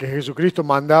que Jesucristo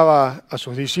mandaba a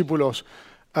sus discípulos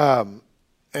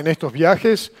en estos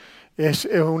viajes, es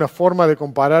una forma de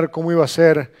comparar cómo iba a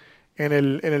ser en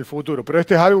el futuro. Pero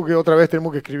este es algo que otra vez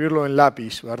tenemos que escribirlo en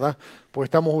lápiz, ¿verdad? Porque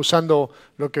estamos usando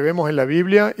lo que vemos en la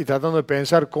Biblia y tratando de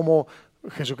pensar cómo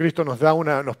Jesucristo nos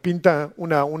pinta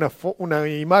una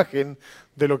imagen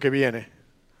de lo que viene.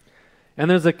 And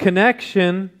there's a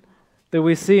connection that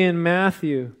we see in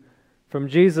Matthew from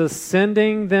Jesus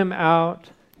sending them out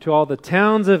to all the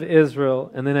towns of Israel,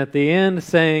 and then at the end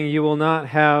saying, you will not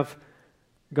have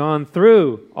gone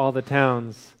through all the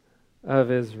towns of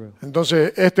Israel.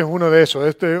 Entonces, este es uno de esos.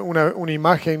 Este es una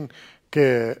imagen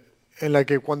en la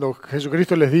que cuando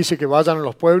Jesucristo les dice que vayan a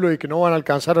los pueblos y que no van a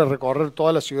alcanzar a recorrer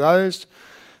todas las ciudades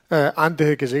antes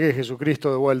de que llegue Jesucristo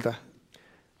de vuelta.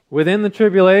 Within the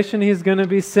tribulation, he's going to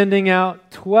be sending out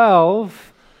 12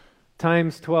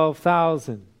 times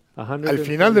 12,000. Al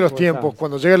final de los tiempos,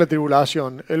 cuando llegue la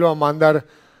tribulación, Él va a mandar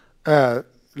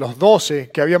los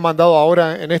 12 que había mandado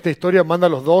ahora en esta historia, manda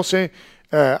los 12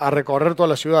 a recorrer todas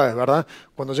las ciudades, ¿verdad?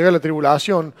 Cuando llega la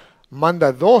tribulación,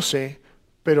 manda 12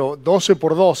 pero 12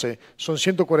 por 12 son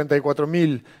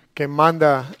 144,000 que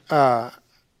manda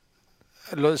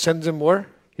sends them where?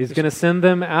 He's going to send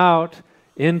them out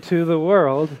into the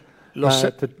world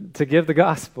to give the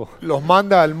gospel. Los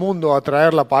manda al mundo a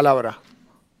traer la palabra.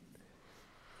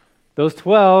 Those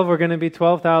 12 are going to be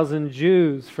 12,000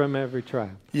 Jews from every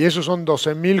tribe. Y esos son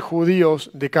 12,000 judíos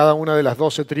de cada una de las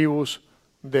 12 tribus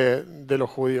de los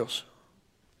judíos.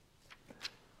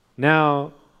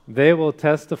 Now, they will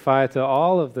testify to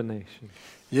all of the nations.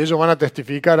 Y ellos van a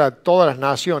testificar a todas las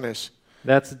naciones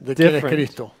That's de quién es different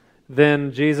Cristo.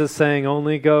 than Jesus saying,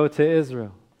 only go to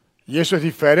Israel. Y eso es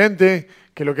diferente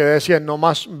que lo que decía, no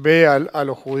más ve a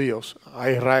los judíos, a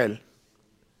Israel.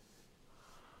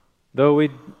 Though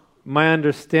my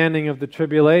understanding of the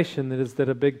tribulation is that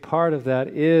a big part of that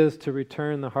is to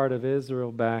return the heart of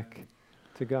Israel back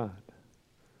to God.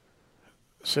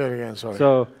 Say it again, sorry.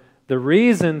 So the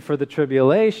reason for the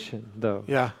tribulation, though,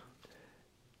 Yeah.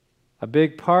 a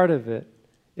big part of it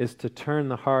is to turn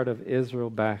the heart of Israel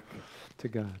back to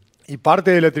God. Y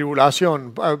parte de la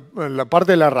tribulación, la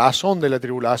parte de la razón de la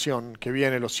tribulación que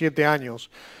viene, los 7 años,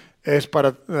 es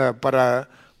para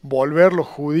volver los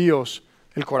judíos,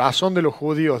 el corazón de los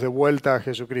judíos de vuelta a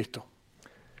Jesucristo.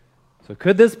 So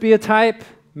could this be a type?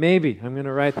 Maybe. I'm going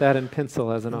to write that in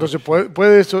pencil as an Entonces, option.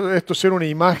 ¿puede esto ser una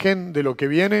imagen de lo que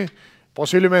viene?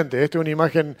 Posiblemente. Esto es una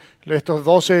imagen de estos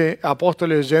 12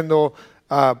 apóstoles yendo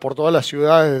por todas las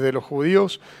ciudades de los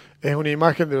judíos. Es una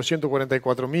imagen de los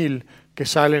 144,000 que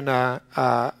salen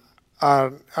a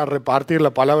repartir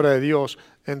la palabra de Dios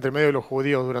entre medio de los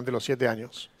judíos durante los 7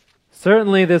 años.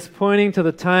 Certainly this pointing to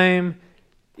the time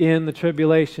in the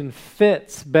tribulation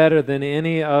fits better than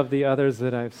any of the others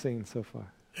that I've seen so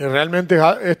far. Y realmente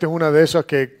este es una de esas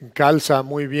que calza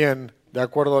muy bien de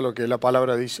acuerdo a lo que la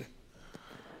palabra dice.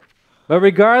 But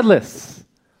regardless,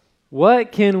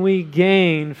 what can we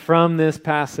gain from this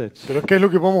passage? Pero ¿qué es lo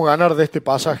que podemos ganar de este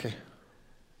pasaje?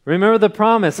 Remember the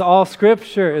promise, all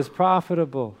scripture is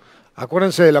profitable.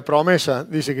 Acuérdense de la promesa,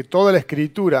 dice que toda la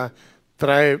escritura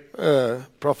trae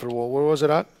profitable. Where was it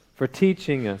at? For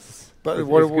teaching us. But It's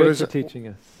what good is for it? teaching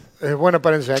us. Es buena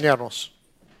para enseñarnos.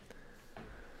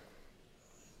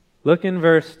 Look in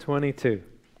verse 22.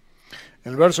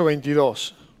 En el verso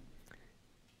 22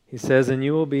 He says, and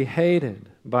you will be hated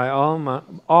by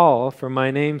all for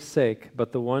my name's sake,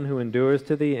 but the one who endures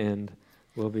to the end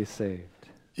will be saved.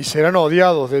 y serán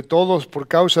odiados de todos por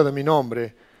causa de mi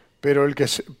nombre, pero el que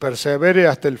persevere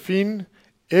hasta el fin,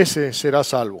 ese será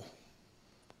salvo.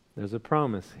 There's a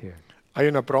promise here. Hay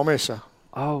una promesa.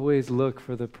 Always look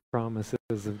for the promises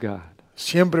of God.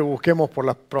 Siempre busquemos por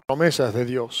las promesas de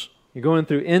Dios. You're going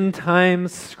through end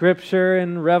times, scripture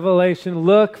and revelation.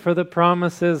 Look for the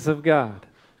promises of God.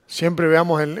 Siempre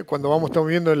veamos, cuando estamos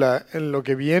viendo en lo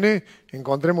que viene,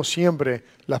 encontremos siempre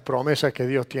las promesas que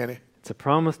Dios tiene. It's a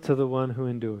promise to the one who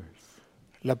endures.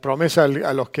 La promesa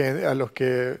a los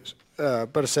que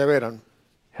perseveran.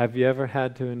 Have you ever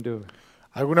had to endure?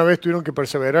 ¿Alguna vez tuvieron que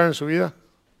perseverar en su vida?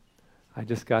 I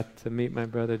just got to meet my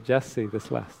brother Jesse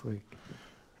this last week.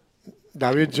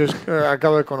 David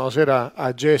acaba de conocer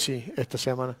a Jesse esta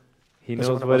semana. He La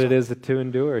knows semana what it pasada. is to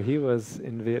endure. He was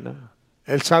in Vietnam.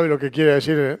 Él sabe lo que quiere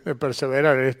decir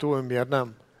perseverar. Él estuvo en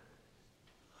Vietnam.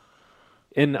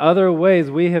 In other ways,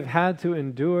 we have had to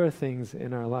endure things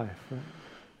in our life. Right?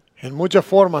 En muchas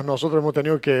formas nosotros hemos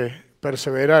tenido que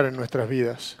perseverar en nuestras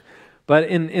vidas. But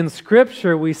in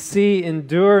Scripture, we see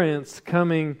endurance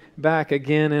coming back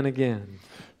again and again.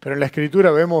 Pero en la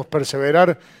Escritura vemos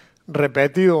perseverar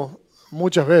repetido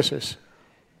muchas veces.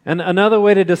 And another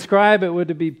way to describe it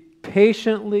would be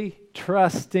patiently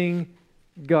trusting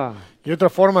God. Y otra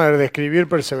forma de describir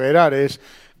perseverar es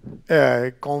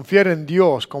confiar en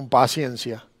Dios con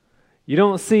paciencia. You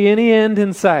don't see any end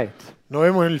in sight, No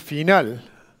vemos el final,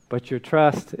 but your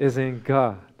trust is in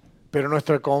God. pero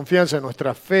nuestra confianza,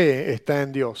 nuestra fe está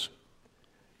en Dios.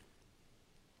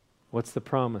 What's the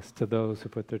promise to those who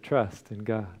put their trust in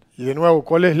God? Y de nuevo,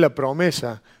 ¿cuál es la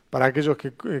promesa para aquellos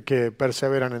que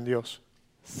perseveran en Dios?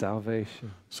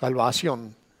 Salvation.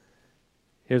 Salvación.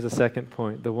 Here's the second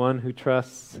point. The one who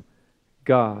trusts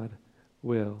God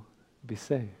will be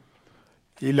saved.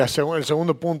 Y el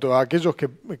segundo punto, aquellos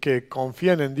que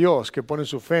confían en Dios, que ponen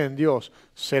su fe en Dios,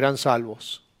 serán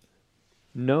salvos.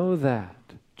 Know that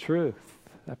truth,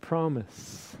 that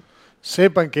promise.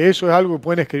 Sepan que eso es algo que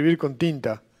pueden escribir con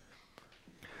tinta.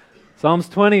 Psalms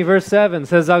 20, verse 7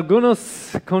 says,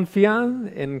 algunos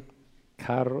confían en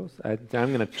carros. I'm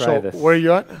going to try So, this. where are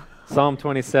you at? Psalm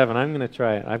 27, I'm going to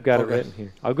try it. I've got Okay. it written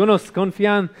here. Algunos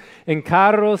confían en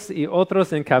carros y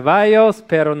otros en caballos,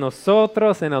 pero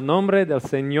nosotros en el nombre del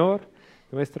Señor,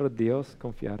 nuestro Dios,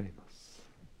 confiaremos.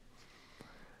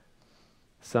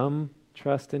 Some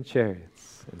trust in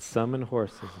chariots and some in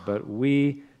horses, but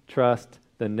we trust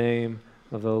the name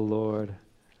of the Lord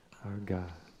our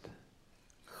God.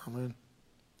 Amén.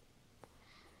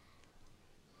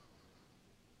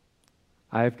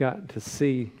 I've gotten to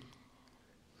see,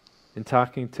 in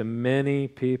talking to many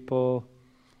people,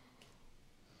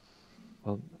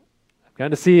 well, I've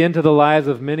gotten to see into the lives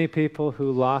of many people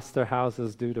who lost their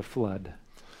houses due to flood.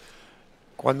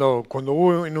 Cuando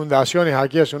hubo inundaciones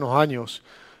aquí hace unos años,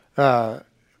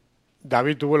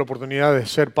 David tuvo la oportunidad de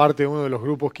ser parte de uno de los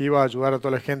grupos que iba a ayudar a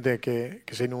toda la gente que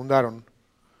se inundaron.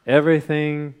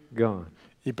 Everything gone.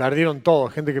 Y perdieron todo,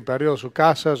 gente que perdió su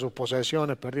casa, sus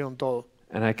posesiones, perdieron todo.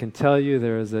 And I can tell you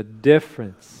there is a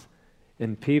difference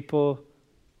in people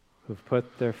who've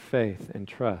put their faith and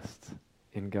trust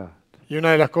in God. Y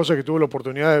una de las cosas que tuve la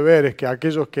oportunidad de ver es que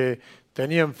aquellos que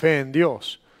tenían fe en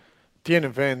Dios,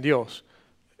 tienen fe en Dios,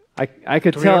 I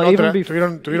could tell even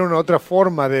before, tuvieron otra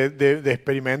forma de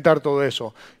experimentar todo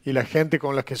eso. Y la gente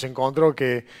con la que se encontró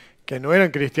que no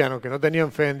eran cristianos, que no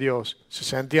tenían fe en Dios, se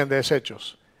sentían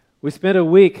deshechos. we spent a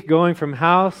week going from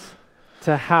house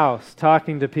to house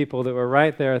talking to people that were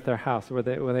right there at their house where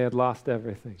they had lost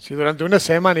everything. Si durante una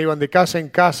semana iban de casa en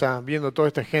casa viendo toda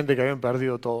esta gente que habían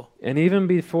perdido todo. And even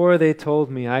before they told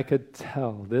me, I could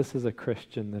tell this is a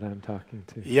Christian that I'm talking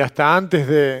to. Y hasta antes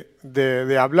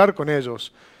de hablar con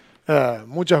ellos,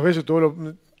 muchas veces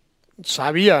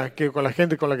sabía que con la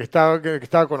gente con la que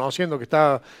estaba conociendo, que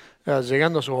estaba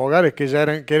llegando a sus hogares, que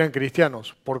eran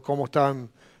cristianos, por cómo estaban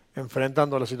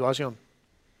enfrentando la situación.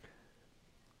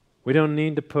 We don't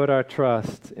need to put our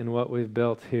trust in what we've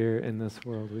built here in this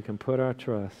world. We can put our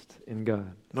trust in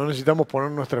God. No necesitamos poner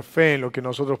nuestra fe en lo que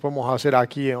nosotros podemos hacer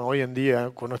aquí hoy en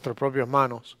día con nuestras propias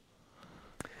manos.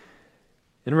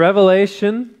 In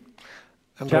Revelation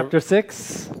En chapter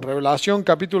 6, Revelación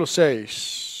capítulo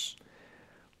 6,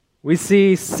 we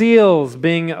see seals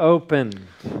being opened,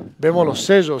 vemos los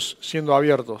sellos siendo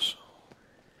abiertos,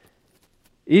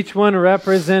 each one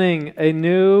representing a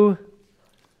new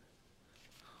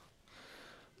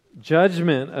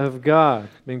judgment of God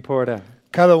being poured out.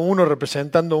 cada uno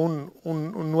representando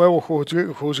un nuevo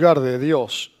juzgar de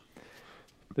Dios.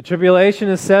 The tribulation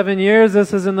is 7 years.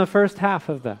 This is in the first half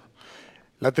of that.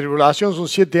 La tribulación son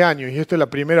 7 años y esta es la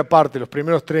primera parte, los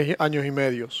primeros 3 años y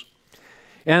medios.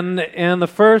 And the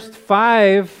first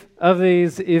 5 of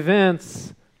these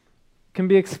events can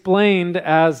be explained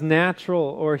as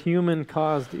natural or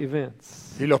human-caused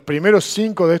events. Y los primeros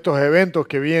 5 de estos eventos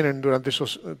que vienen durante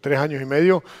esos 3 años y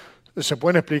medio se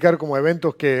pueden explicar como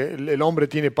eventos que el hombre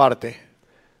tiene parte.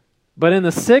 But in the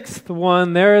 6th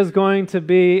one, there is going to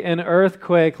be an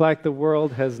earthquake like the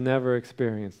world has never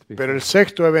experienced before. Pero el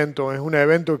sexto evento es un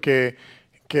evento que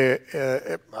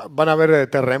van a haber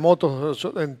terremotos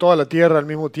en toda la tierra al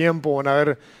mismo tiempo, van a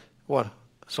haber, bueno,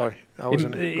 sorry.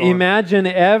 Imagine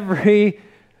every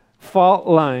fault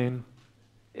line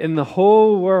in the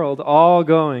whole world all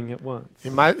going at once.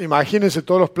 Imagínense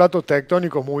todos los platos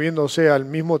tectónicos moviéndose al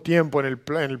mismo tiempo en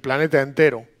el planeta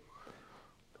entero,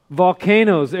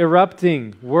 Volcanoes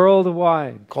erupting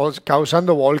worldwide.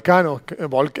 causando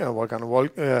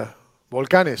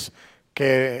volcanes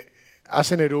que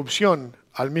hacen erupción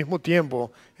al mismo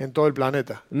tiempo en todo el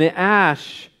planeta, And the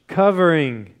ash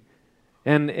covering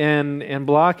and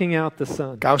blocking out the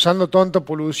sun. causando tanta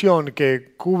polución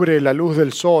que cubre la luz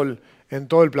del sol en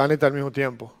todo el planeta al mismo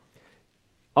tiempo.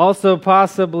 Also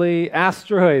possibly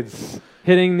asteroids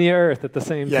hitting the earth at the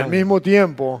same Y al time. mismo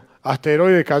tiempo,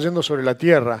 asteroides cayendo sobre la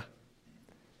Tierra.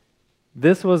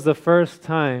 This was the first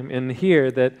time in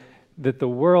here that the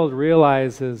world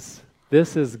realizes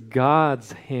this is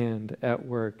God's hand at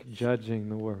work judging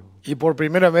the world. Y por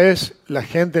primera vez, la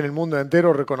gente en el mundo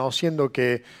entero reconociendo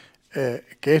que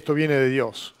esto viene de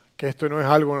Dios, que esto no es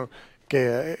algo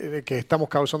que estamos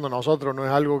causando nosotros, no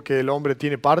es algo que el hombre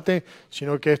tiene parte,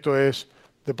 sino que esto es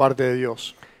de parte de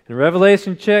Dios. In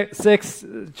Revelation 6,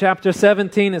 chapter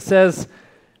 17, it says,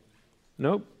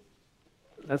 nope,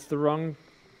 that's the wrong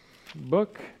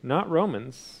book, not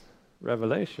Romans,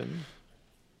 Revelation.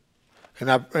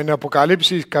 En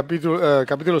Apocalipsis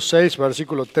capítulo 6,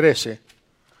 versículo 13,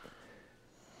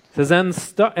 It says,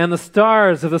 and the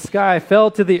stars of the sky fell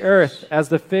to the earth as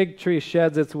the fig tree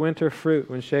sheds its winter fruit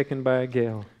when shaken by a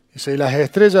gale. dice, y las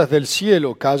estrellas del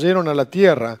cielo cayeron a la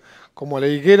tierra, como la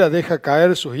higuera deja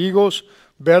caer sus higos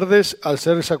verdes al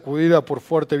ser sacudida por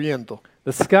fuerte viento.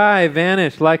 The sky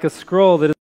vanished like a scroll that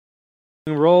is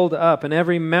being rolled up, and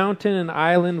every mountain and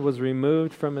island was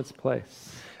removed from its place.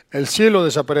 El cielo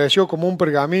desapareció como un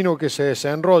pergamino que se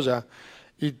desenrolla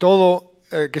y todo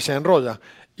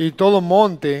y todo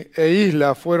monte e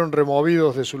isla fueron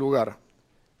removidos de su lugar.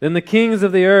 Then the kings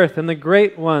of the earth and the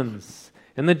great ones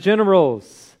and the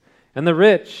generals and the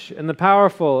rich and the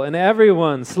powerful and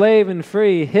everyone, slave and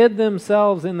free, hid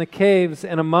themselves in the caves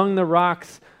and among the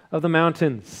rocks of the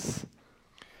mountains.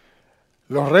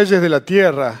 Los reyes de la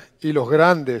tierra y los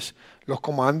grandes, los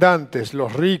comandantes,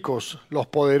 los ricos, los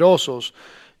poderosos,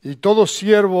 y todo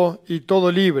siervo y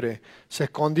todo libre, se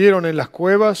escondieron en las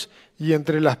cuevas y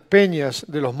entre las peñas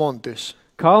de los montes.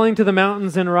 Calling to the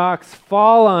mountains and rocks,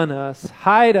 fall on us,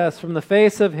 hide us from the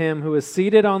face of him who is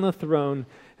seated on the throne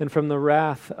and from the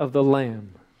wrath of the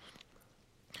Lamb.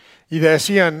 Y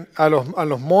decían a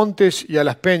los montes y a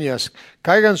las peñas,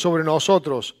 caigan sobre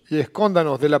nosotros y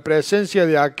escóndanos de la presencia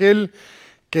de aquel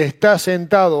que está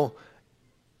sentado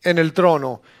en el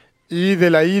trono y de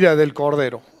la ira del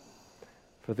Cordero.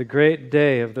 For the great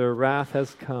day of their wrath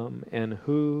has come, and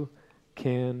who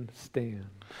can stand?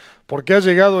 Porque ha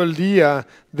llegado el día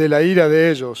de la ira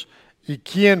de ellos, ¿y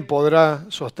quién podrá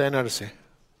sostenerse?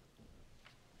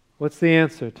 What's the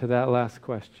answer to that last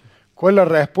question? ¿Cuál es la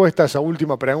respuesta a esa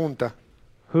última pregunta?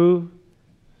 Who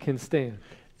can stand?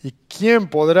 ¿Y quién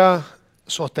podrá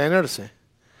sostenerse?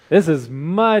 This is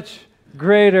much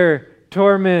greater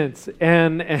torments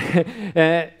and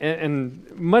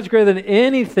much greater than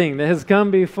anything that has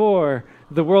come before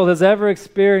the world has ever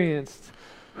experienced.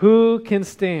 Who can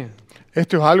stand?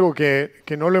 Esto es algo que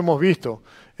no lo hemos visto.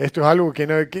 Esto es algo que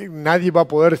nadie va a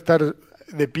poder estar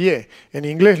de pie. En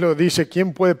inglés lo dice,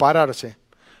 ¿quién puede pararse?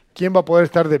 ¿Quién va a poder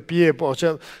estar de pie? O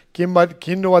sea, ¿quién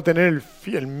no va a tener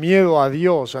el miedo a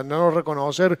Dios, a no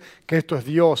reconocer que esto es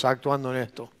Dios actuando en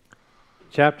esto?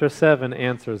 Chapter 7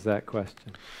 answers that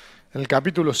question. En el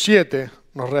capítulo 7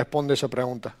 nos responde esa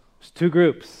pregunta. There's two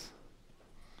groups.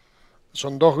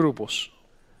 Son dos grupos.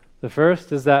 The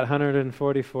first is that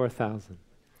 144,000.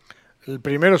 El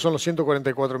primero son los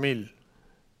 144,000.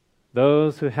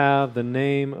 Those who have the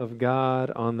name of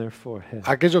God on their forehead.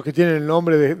 Aquellos que tienen el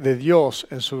nombre de Dios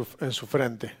en su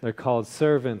frente. They're called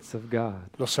servants of God.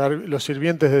 Los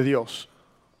sirvientes de Dios.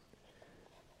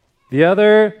 The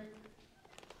other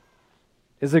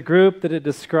is a group that it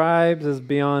describes as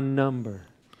beyond number.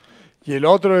 Y el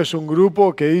otro es un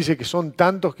grupo que dice que son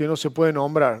tantos que no se puede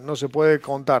nombrar, no se puede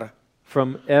contar.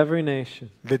 From every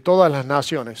nation. De todas las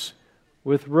naciones.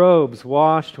 With robes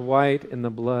washed white in the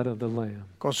blood of the Lamb.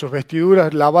 Con sus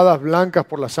vestiduras lavadas blancas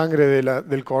por la sangre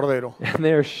del Cordero. And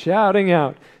they are shouting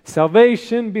out,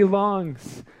 salvation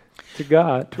belongs to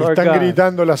God, to our Están God,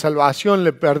 gritando, la salvación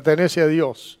le pertenece a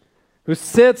Dios, who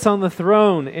sits on the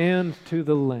throne, and to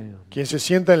the Lamb. quien se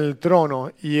sienta en el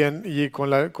trono y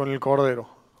con el Cordero.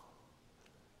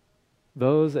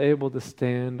 Those able to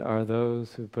stand are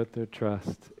those who put their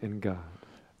trust in God.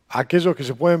 Aquellos que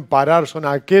se pueden parar son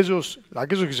aquellos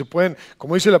que se pueden,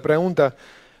 como dice la pregunta,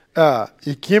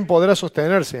 ¿y quién podrá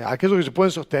sostenerse? Aquellos que se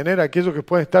pueden sostener, aquellos que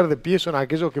pueden estar de pie son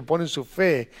aquellos que ponen su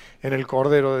fe en el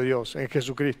Cordero de Dios, en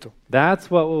Jesucristo.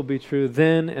 That's what will be true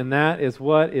then, and that is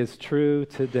what is true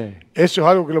today. Eso es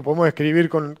algo que lo podemos escribir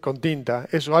con tinta.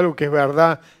 Eso es algo que es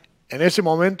verdad en ese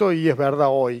momento y es verdad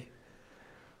hoy.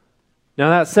 Now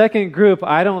that second group,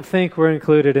 I don't think we're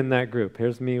included in that group.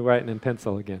 Here's me writing in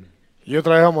pencil again. Y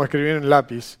otra vez vamos a escribir en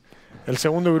lápiz. El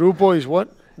segundo grupo es what?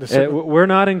 We're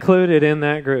not included in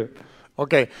that group.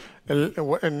 Okay,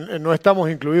 no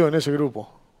estamos incluidos en ese grupo.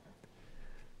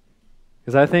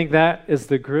 Because I think that is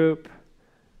the group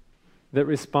that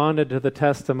responded to the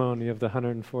testimony of the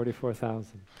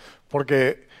 144,000.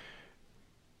 Porque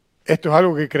esto es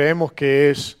algo que creemos que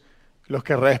es los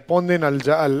que responden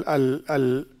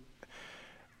al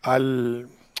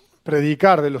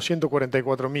predicar de los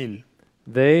 144,000.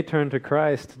 They turn to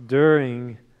Christ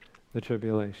during the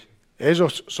tribulation.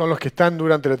 Ellos son los que están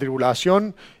durante la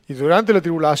tribulación y durante la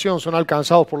tribulación son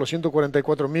alcanzados por los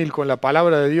 144,000 con la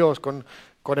palabra de Dios, con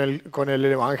el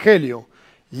Evangelio.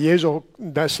 Y ellos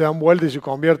se dan vuelta y se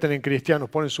convierten en cristianos,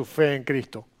 ponen su fe en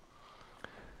Cristo.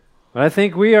 But I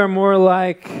think we are more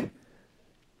like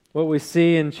what we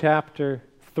see in chapter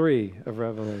 3 of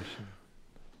Revelation.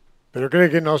 Pero creo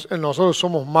que nosotros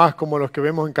somos más como los que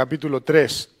vemos en capítulo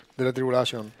 3 de la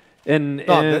tribulación.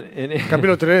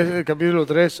 Capítulo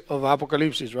 3 of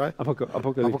Apocalipsis, right?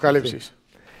 Apocalipsis.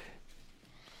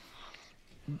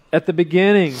 At the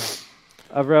beginning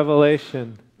of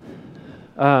Revelation,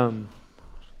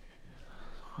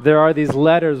 there are these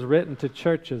letters written to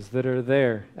churches that are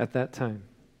there at that time.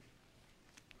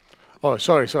 Oh,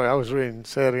 sorry, I was reading.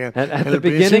 Say it again. At the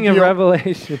beginning of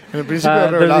Revelation, there's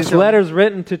these letters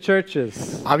written to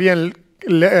churches. Habían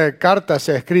cartas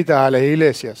escritas a las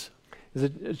iglesias.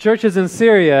 The churches in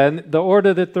Syria, and the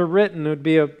order that they're written would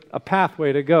be a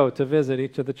pathway to go to visit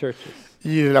each of the churches.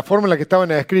 Y la forma en la que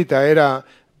estaban escritas era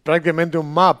prácticamente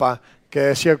un mapa que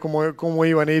decía cómo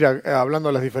iban a ir hablando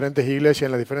a las diferentes iglesias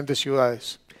en las diferentes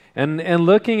ciudades. And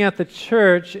looking at the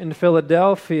church in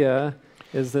Philadelphia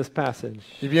is this passage.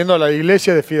 Y viendo a la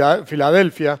iglesia de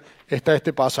Filadelfia está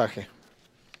este pasaje.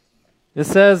 It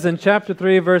says in chapter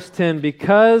 3, verse 10,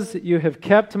 "Because you have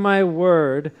kept my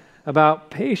word about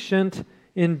patient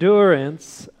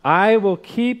endurance, I will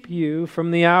keep you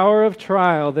from the hour of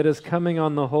trial that is coming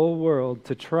on the whole world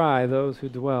to try those who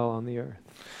dwell on the earth."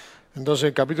 Entonces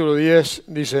el capítulo 10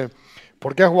 dice,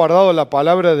 porque has guardado la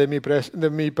palabra de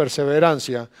mi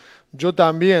perseverancia, yo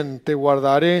también te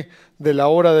guardaré de la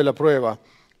hora de la prueba,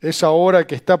 esa hora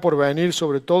que está por venir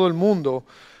sobre todo el mundo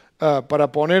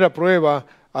para poner a prueba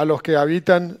a los que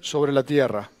habitan sobre la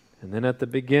tierra. And then at the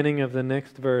beginning of the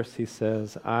next verse he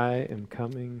says, "I am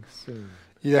coming soon."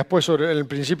 Y después sobre el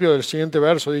principio del siguiente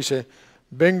verso dice,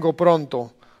 vengo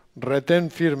pronto, retén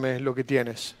firme lo que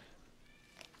tienes.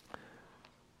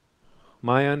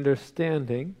 My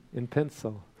understanding in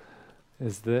pencil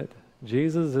is that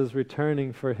Jesus is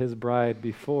returning for his bride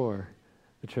before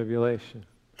the tribulation.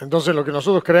 Entonces lo que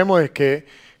nosotros creemos es que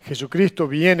Jesucristo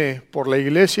viene por la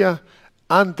iglesia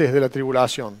antes de la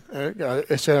tribulación.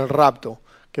 Ese es el rapto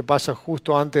que pasa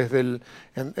justo antes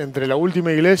entre la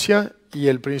última iglesia y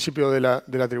el principio de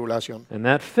la tribulación. And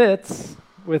that fits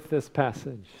with this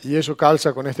passage. Y eso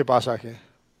calza con este pasaje.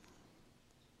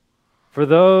 For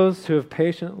those who have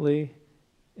patiently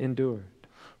endured.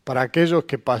 Para aquellos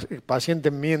que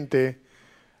pacientemente,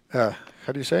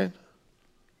 how do you say it?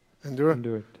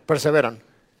 Endured. Perseveran.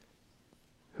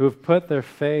 Who have put their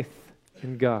faith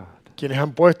in God. Quienes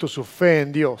han puesto su fe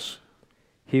en Dios.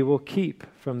 He will keep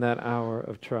from that hour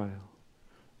of trial.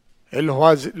 Él los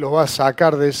va a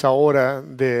sacar de esa hora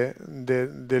de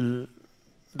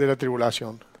la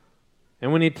tribulación.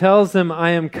 And when he tells them,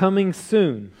 "I am coming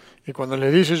soon," Y cuando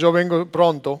les dice yo vengo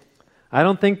pronto, I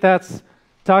don't think that's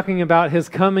talking about his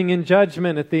coming in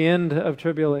judgment at the end of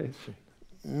tribulation.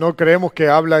 no creemos que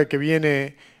habla de que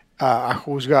viene a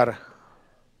juzgar.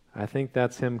 I think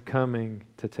that's him coming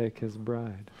to take his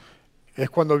bride. Es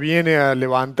cuando viene a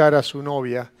levantar a su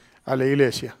novia a la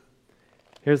iglesia.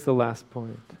 Here's the last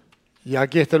point. Y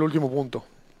aquí está el último punto.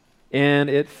 And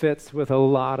it fits with a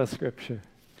lot of scripture.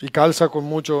 Y calza con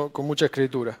mucha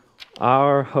escritura.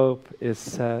 Our hope is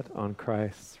set on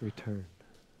Christ's return.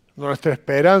 Nuestra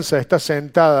esperanza está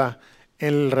sentada en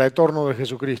el retorno de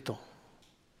Jesucristo.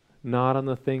 Not on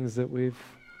the things that we've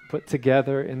put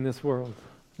together in this world.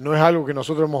 No es algo que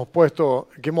nosotros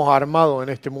que hemos armado en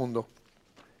este mundo.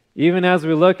 Even as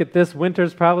we look at this winter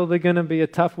is probably going to be a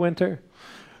tough winter.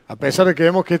 A pesar de que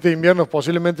vemos que este invierno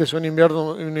posiblemente es un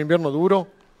invierno duro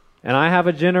And I have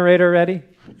a generator ready.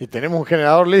 y tenemos un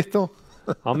generador listo,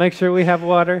 I'll make sure we have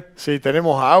water. sí,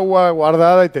 tenemos agua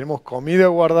guardada y tenemos comida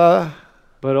guardada,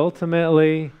 But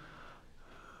ultimately,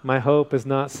 my hope is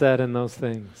not set in those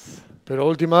things. pero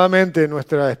últimamente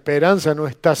nuestra esperanza no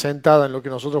está sentada en lo que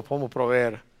nosotros podemos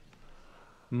proveer.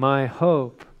 My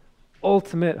hope,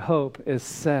 ultimate hope, is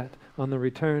set on the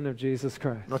return of Jesus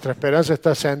Christ. Nuestra esperanza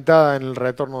está sentada en el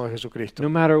retorno de Jesucristo. No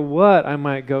matter what I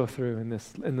might go through in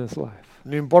this life,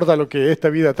 No importa lo que esta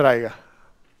vida traiga,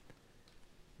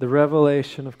 the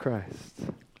revelation of Christ,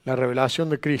 la revelación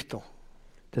de Cristo,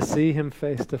 to see him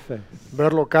face to face,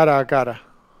 verlo cara a cara,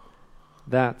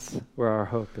 that's where our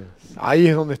hope is. ahí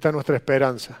es donde está nuestra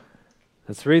esperanza.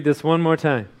 Let's read this one more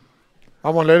time.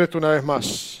 Vamos a leer esto una vez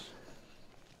más.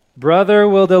 Brother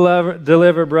will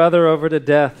deliver brother over to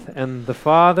death, and the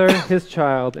father his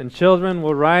child, and children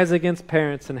will rise against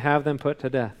parents and have them put to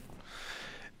death.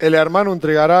 El hermano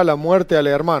entregará la muerte al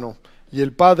hermano, y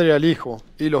el padre al hijo,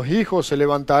 y los hijos se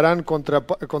levantarán contra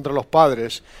los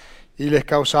padres, y les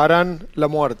causarán la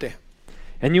muerte.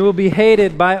 And you will be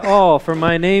hated by all for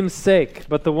my name's sake,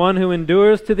 but the one who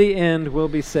endures to the end will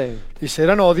be saved. Y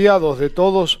serán odiados de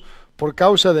todos por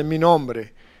causa de mi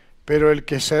nombre, pero el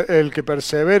que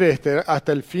persevere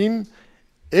hasta el fin,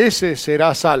 ese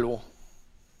será salvo.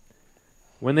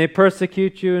 When they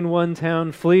persecute you in one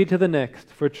town, flee to the next.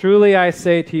 For truly I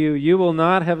say to you, you will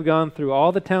not have gone through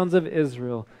all the towns of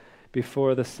Israel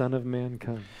before the Son of Man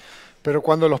comes. Pero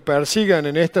cuando los persigan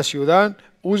en esta ciudad,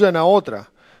 huyan a otra,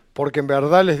 porque en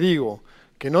verdad les digo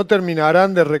que no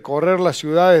terminarán de recorrer las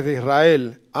ciudades de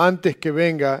Israel antes que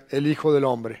venga el Hijo del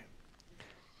Hombre.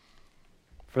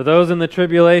 For those in the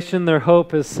tribulation, their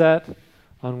hope is set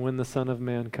on when the Son of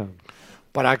Man comes.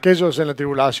 Para aquellos en la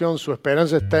tribulación, su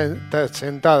esperanza está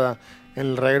sentada en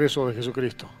el regreso de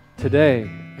Jesucristo. Today,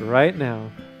 right now,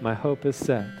 my hope is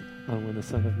set on when the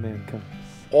Son of Man comes.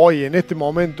 Hoy, en este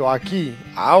momento, aquí,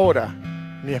 ahora,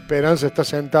 mi esperanza está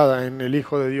sentada en el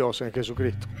Hijo de Dios, en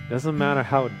Jesucristo. Doesn't matter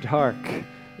how dark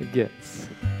it gets.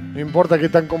 No importa qué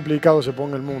tan complicado se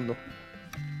ponga el mundo.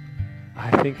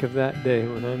 I think of that day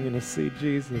when I'm going to see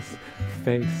Jesus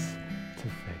face to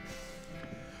face.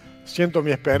 Siento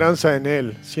mi esperanza en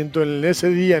Él. Siento en ese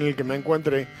día en el que me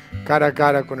encuentre cara a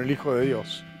cara con el Hijo de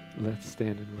Dios. Let's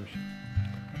stand and worship.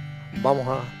 Vamos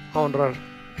a honrar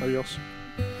a Dios.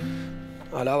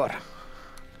 A alabar.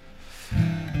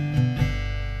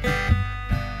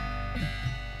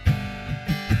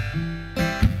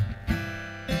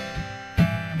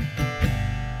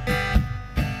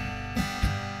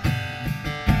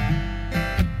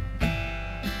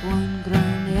 Cuán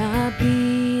grande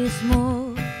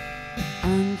abismo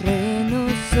entre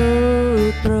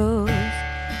nosotros,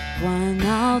 cuán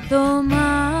alto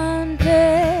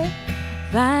monte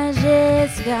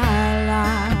valles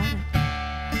escalar,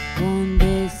 con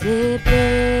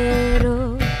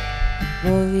desespero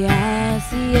volví al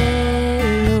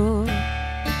cielo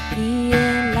y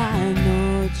en la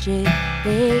noche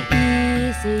te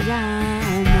hice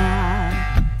llamar.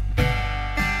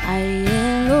 Ahí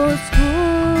en lo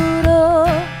oscuro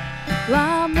tu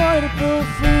amor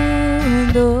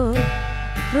profundo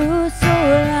cruzó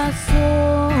la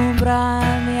sombra,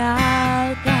 me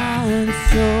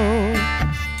alcanzó.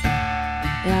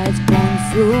 Ya es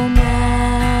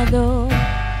consumado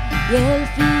y el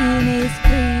fin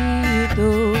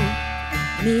escrito,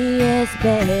 mi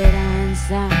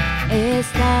esperanza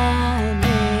está en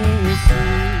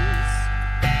Jesús.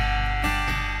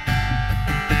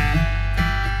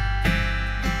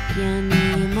 ¿Quién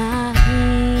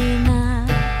imagina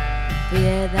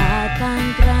piedad tan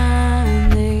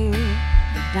grande,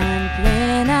 tan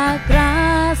plena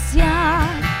gracia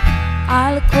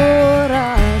al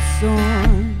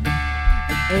corazón?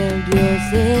 El Dios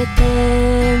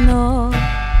eterno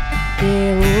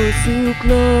dejó su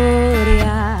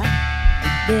gloria,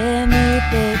 de mi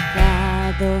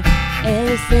pecado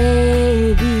Él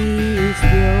se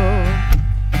vistió.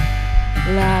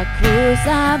 La cruz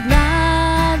ha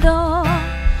hablado,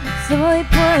 soy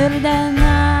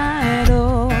perdonado,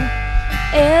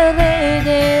 el Rey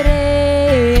de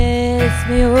Reyes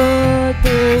me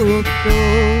adoptó.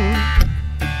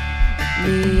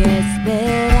 Mi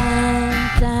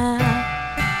esperanza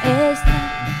está en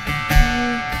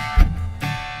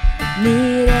mi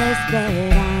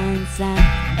esperanza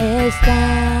está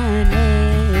en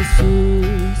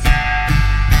Jesús.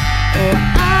 Oh,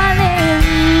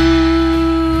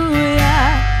 aleluya,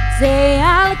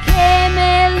 sea el que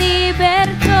me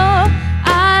libertó,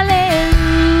 aleluya,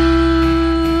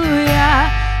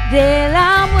 de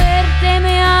la muerte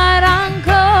me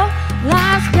arrancó,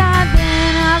 las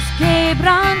cadenas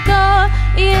quebrantó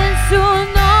y en su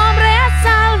nombre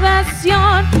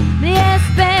salvación. Mi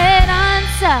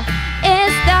esperanza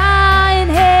está en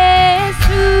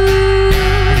Jesús.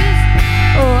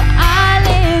 Oh,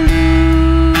 aleluya,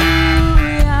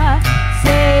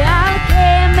 sea el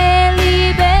que me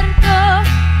libertó,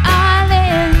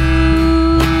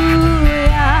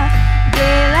 aleluya,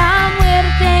 de la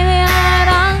muerte me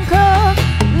arrancó,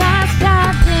 las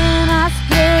cadenas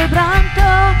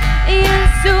quebrantó y en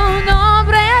su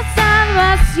nombre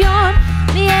salvación.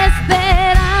 Mi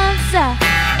esperanza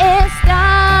está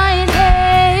en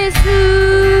Jesús.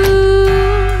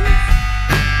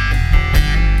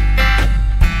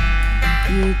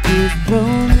 Y tus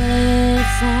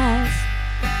promesas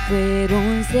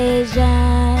fueron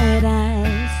selladas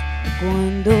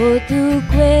cuando tu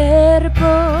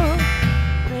cuerpo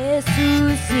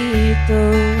resucitó.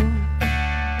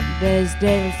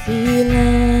 Desde el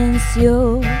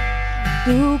silencio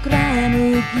tu gran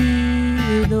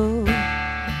rugido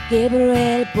quebró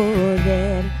el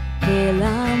poder de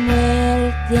la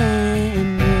muerte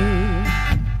en mí.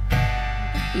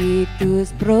 Y tus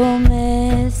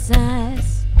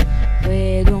promesas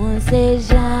fueron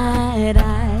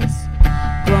selladas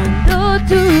cuando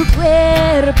tu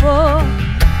cuerpo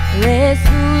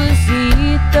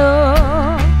resucitó.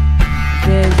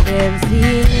 Desde el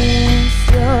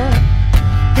silencio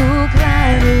tu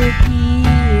gran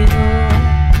rugido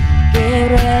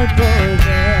quebró el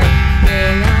poder de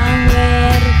la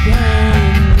muerte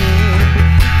en mí.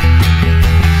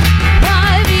 La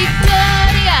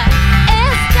victoria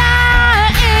está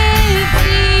en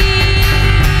ti.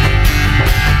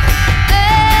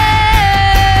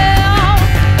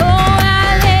 Oh,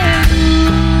 aleluya,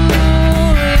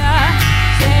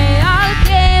 sea el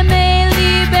que me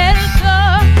libertó,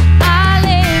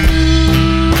 aleluya.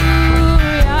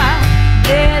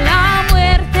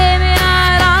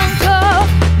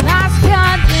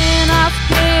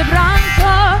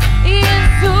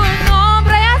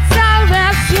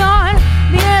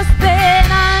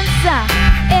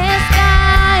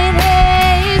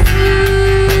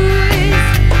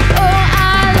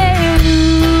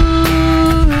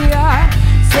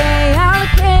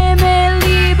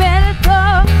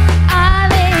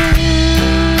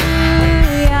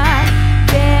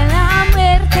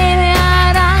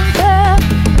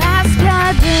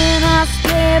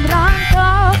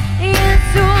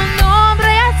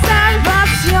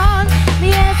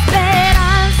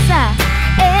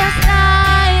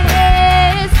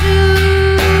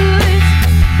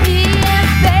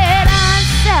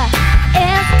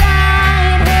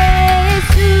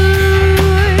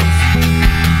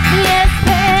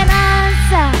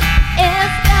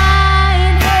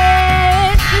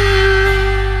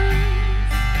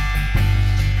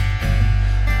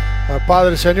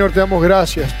 Padre, Señor, te damos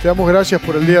gracias. Te damos gracias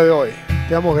por el día de hoy.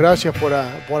 Te damos gracias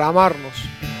por amarnos.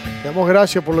 Te damos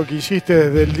gracias por lo que hiciste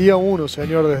desde el día 1,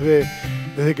 Señor,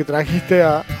 desde que trajiste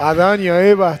a Adán y a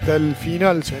Eva hasta el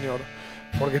final, Señor.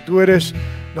 Porque tú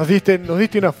nos diste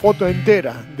una foto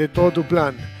entera de todo tu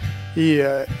plan. Y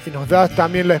nos das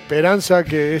también la esperanza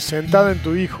que es sentada en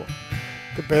tu Hijo.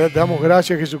 Te damos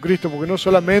gracias, Jesucristo, porque no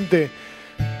solamente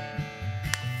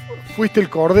fuiste el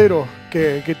Cordero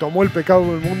que tomó el pecado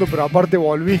del mundo, pero aparte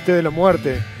volviste de la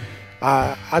muerte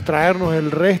a traernos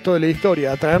el resto de la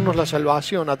historia, a traernos la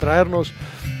salvación, a traernos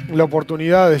la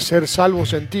oportunidad de ser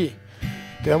salvos en ti.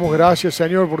 Te damos gracias,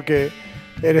 Señor, porque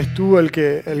eres tú el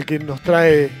que nos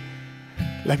trae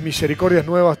las misericordias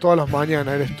nuevas todas las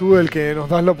mañanas. Eres tú el que nos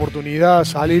das la oportunidad de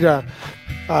salir a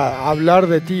hablar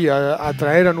de ti, a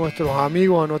traer a nuestros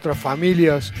amigos, a nuestras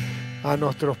familias, a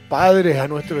nuestros padres, a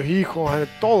nuestros hijos, a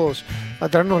todos, a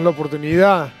traernos la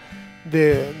oportunidad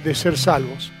de ser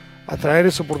salvos, a traer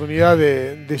esa oportunidad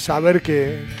de saber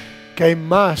que hay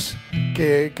más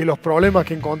que los problemas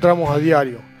que encontramos a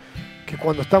diario, que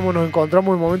cuando nos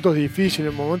encontramos en momentos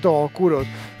difíciles, en momentos oscuros,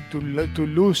 tu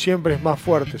luz siempre es más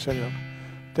fuerte, Señor.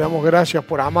 Te damos gracias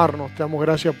por amarnos, te damos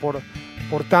gracias por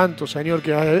tanto, Señor,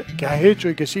 que has hecho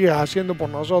y que sigues haciendo por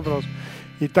nosotros,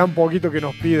 y tan poquito que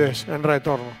nos pides en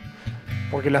retorno.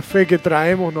 Porque la fe que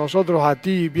traemos nosotros a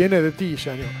ti viene de ti,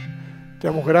 Señor. Te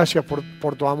damos gracias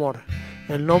por tu amor.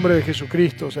 En el nombre de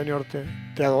Jesucristo, Señor,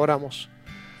 te adoramos.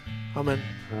 Amén.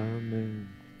 Amén.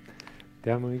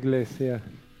 Te amo, iglesia.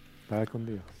 Para con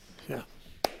Dios. Yeah.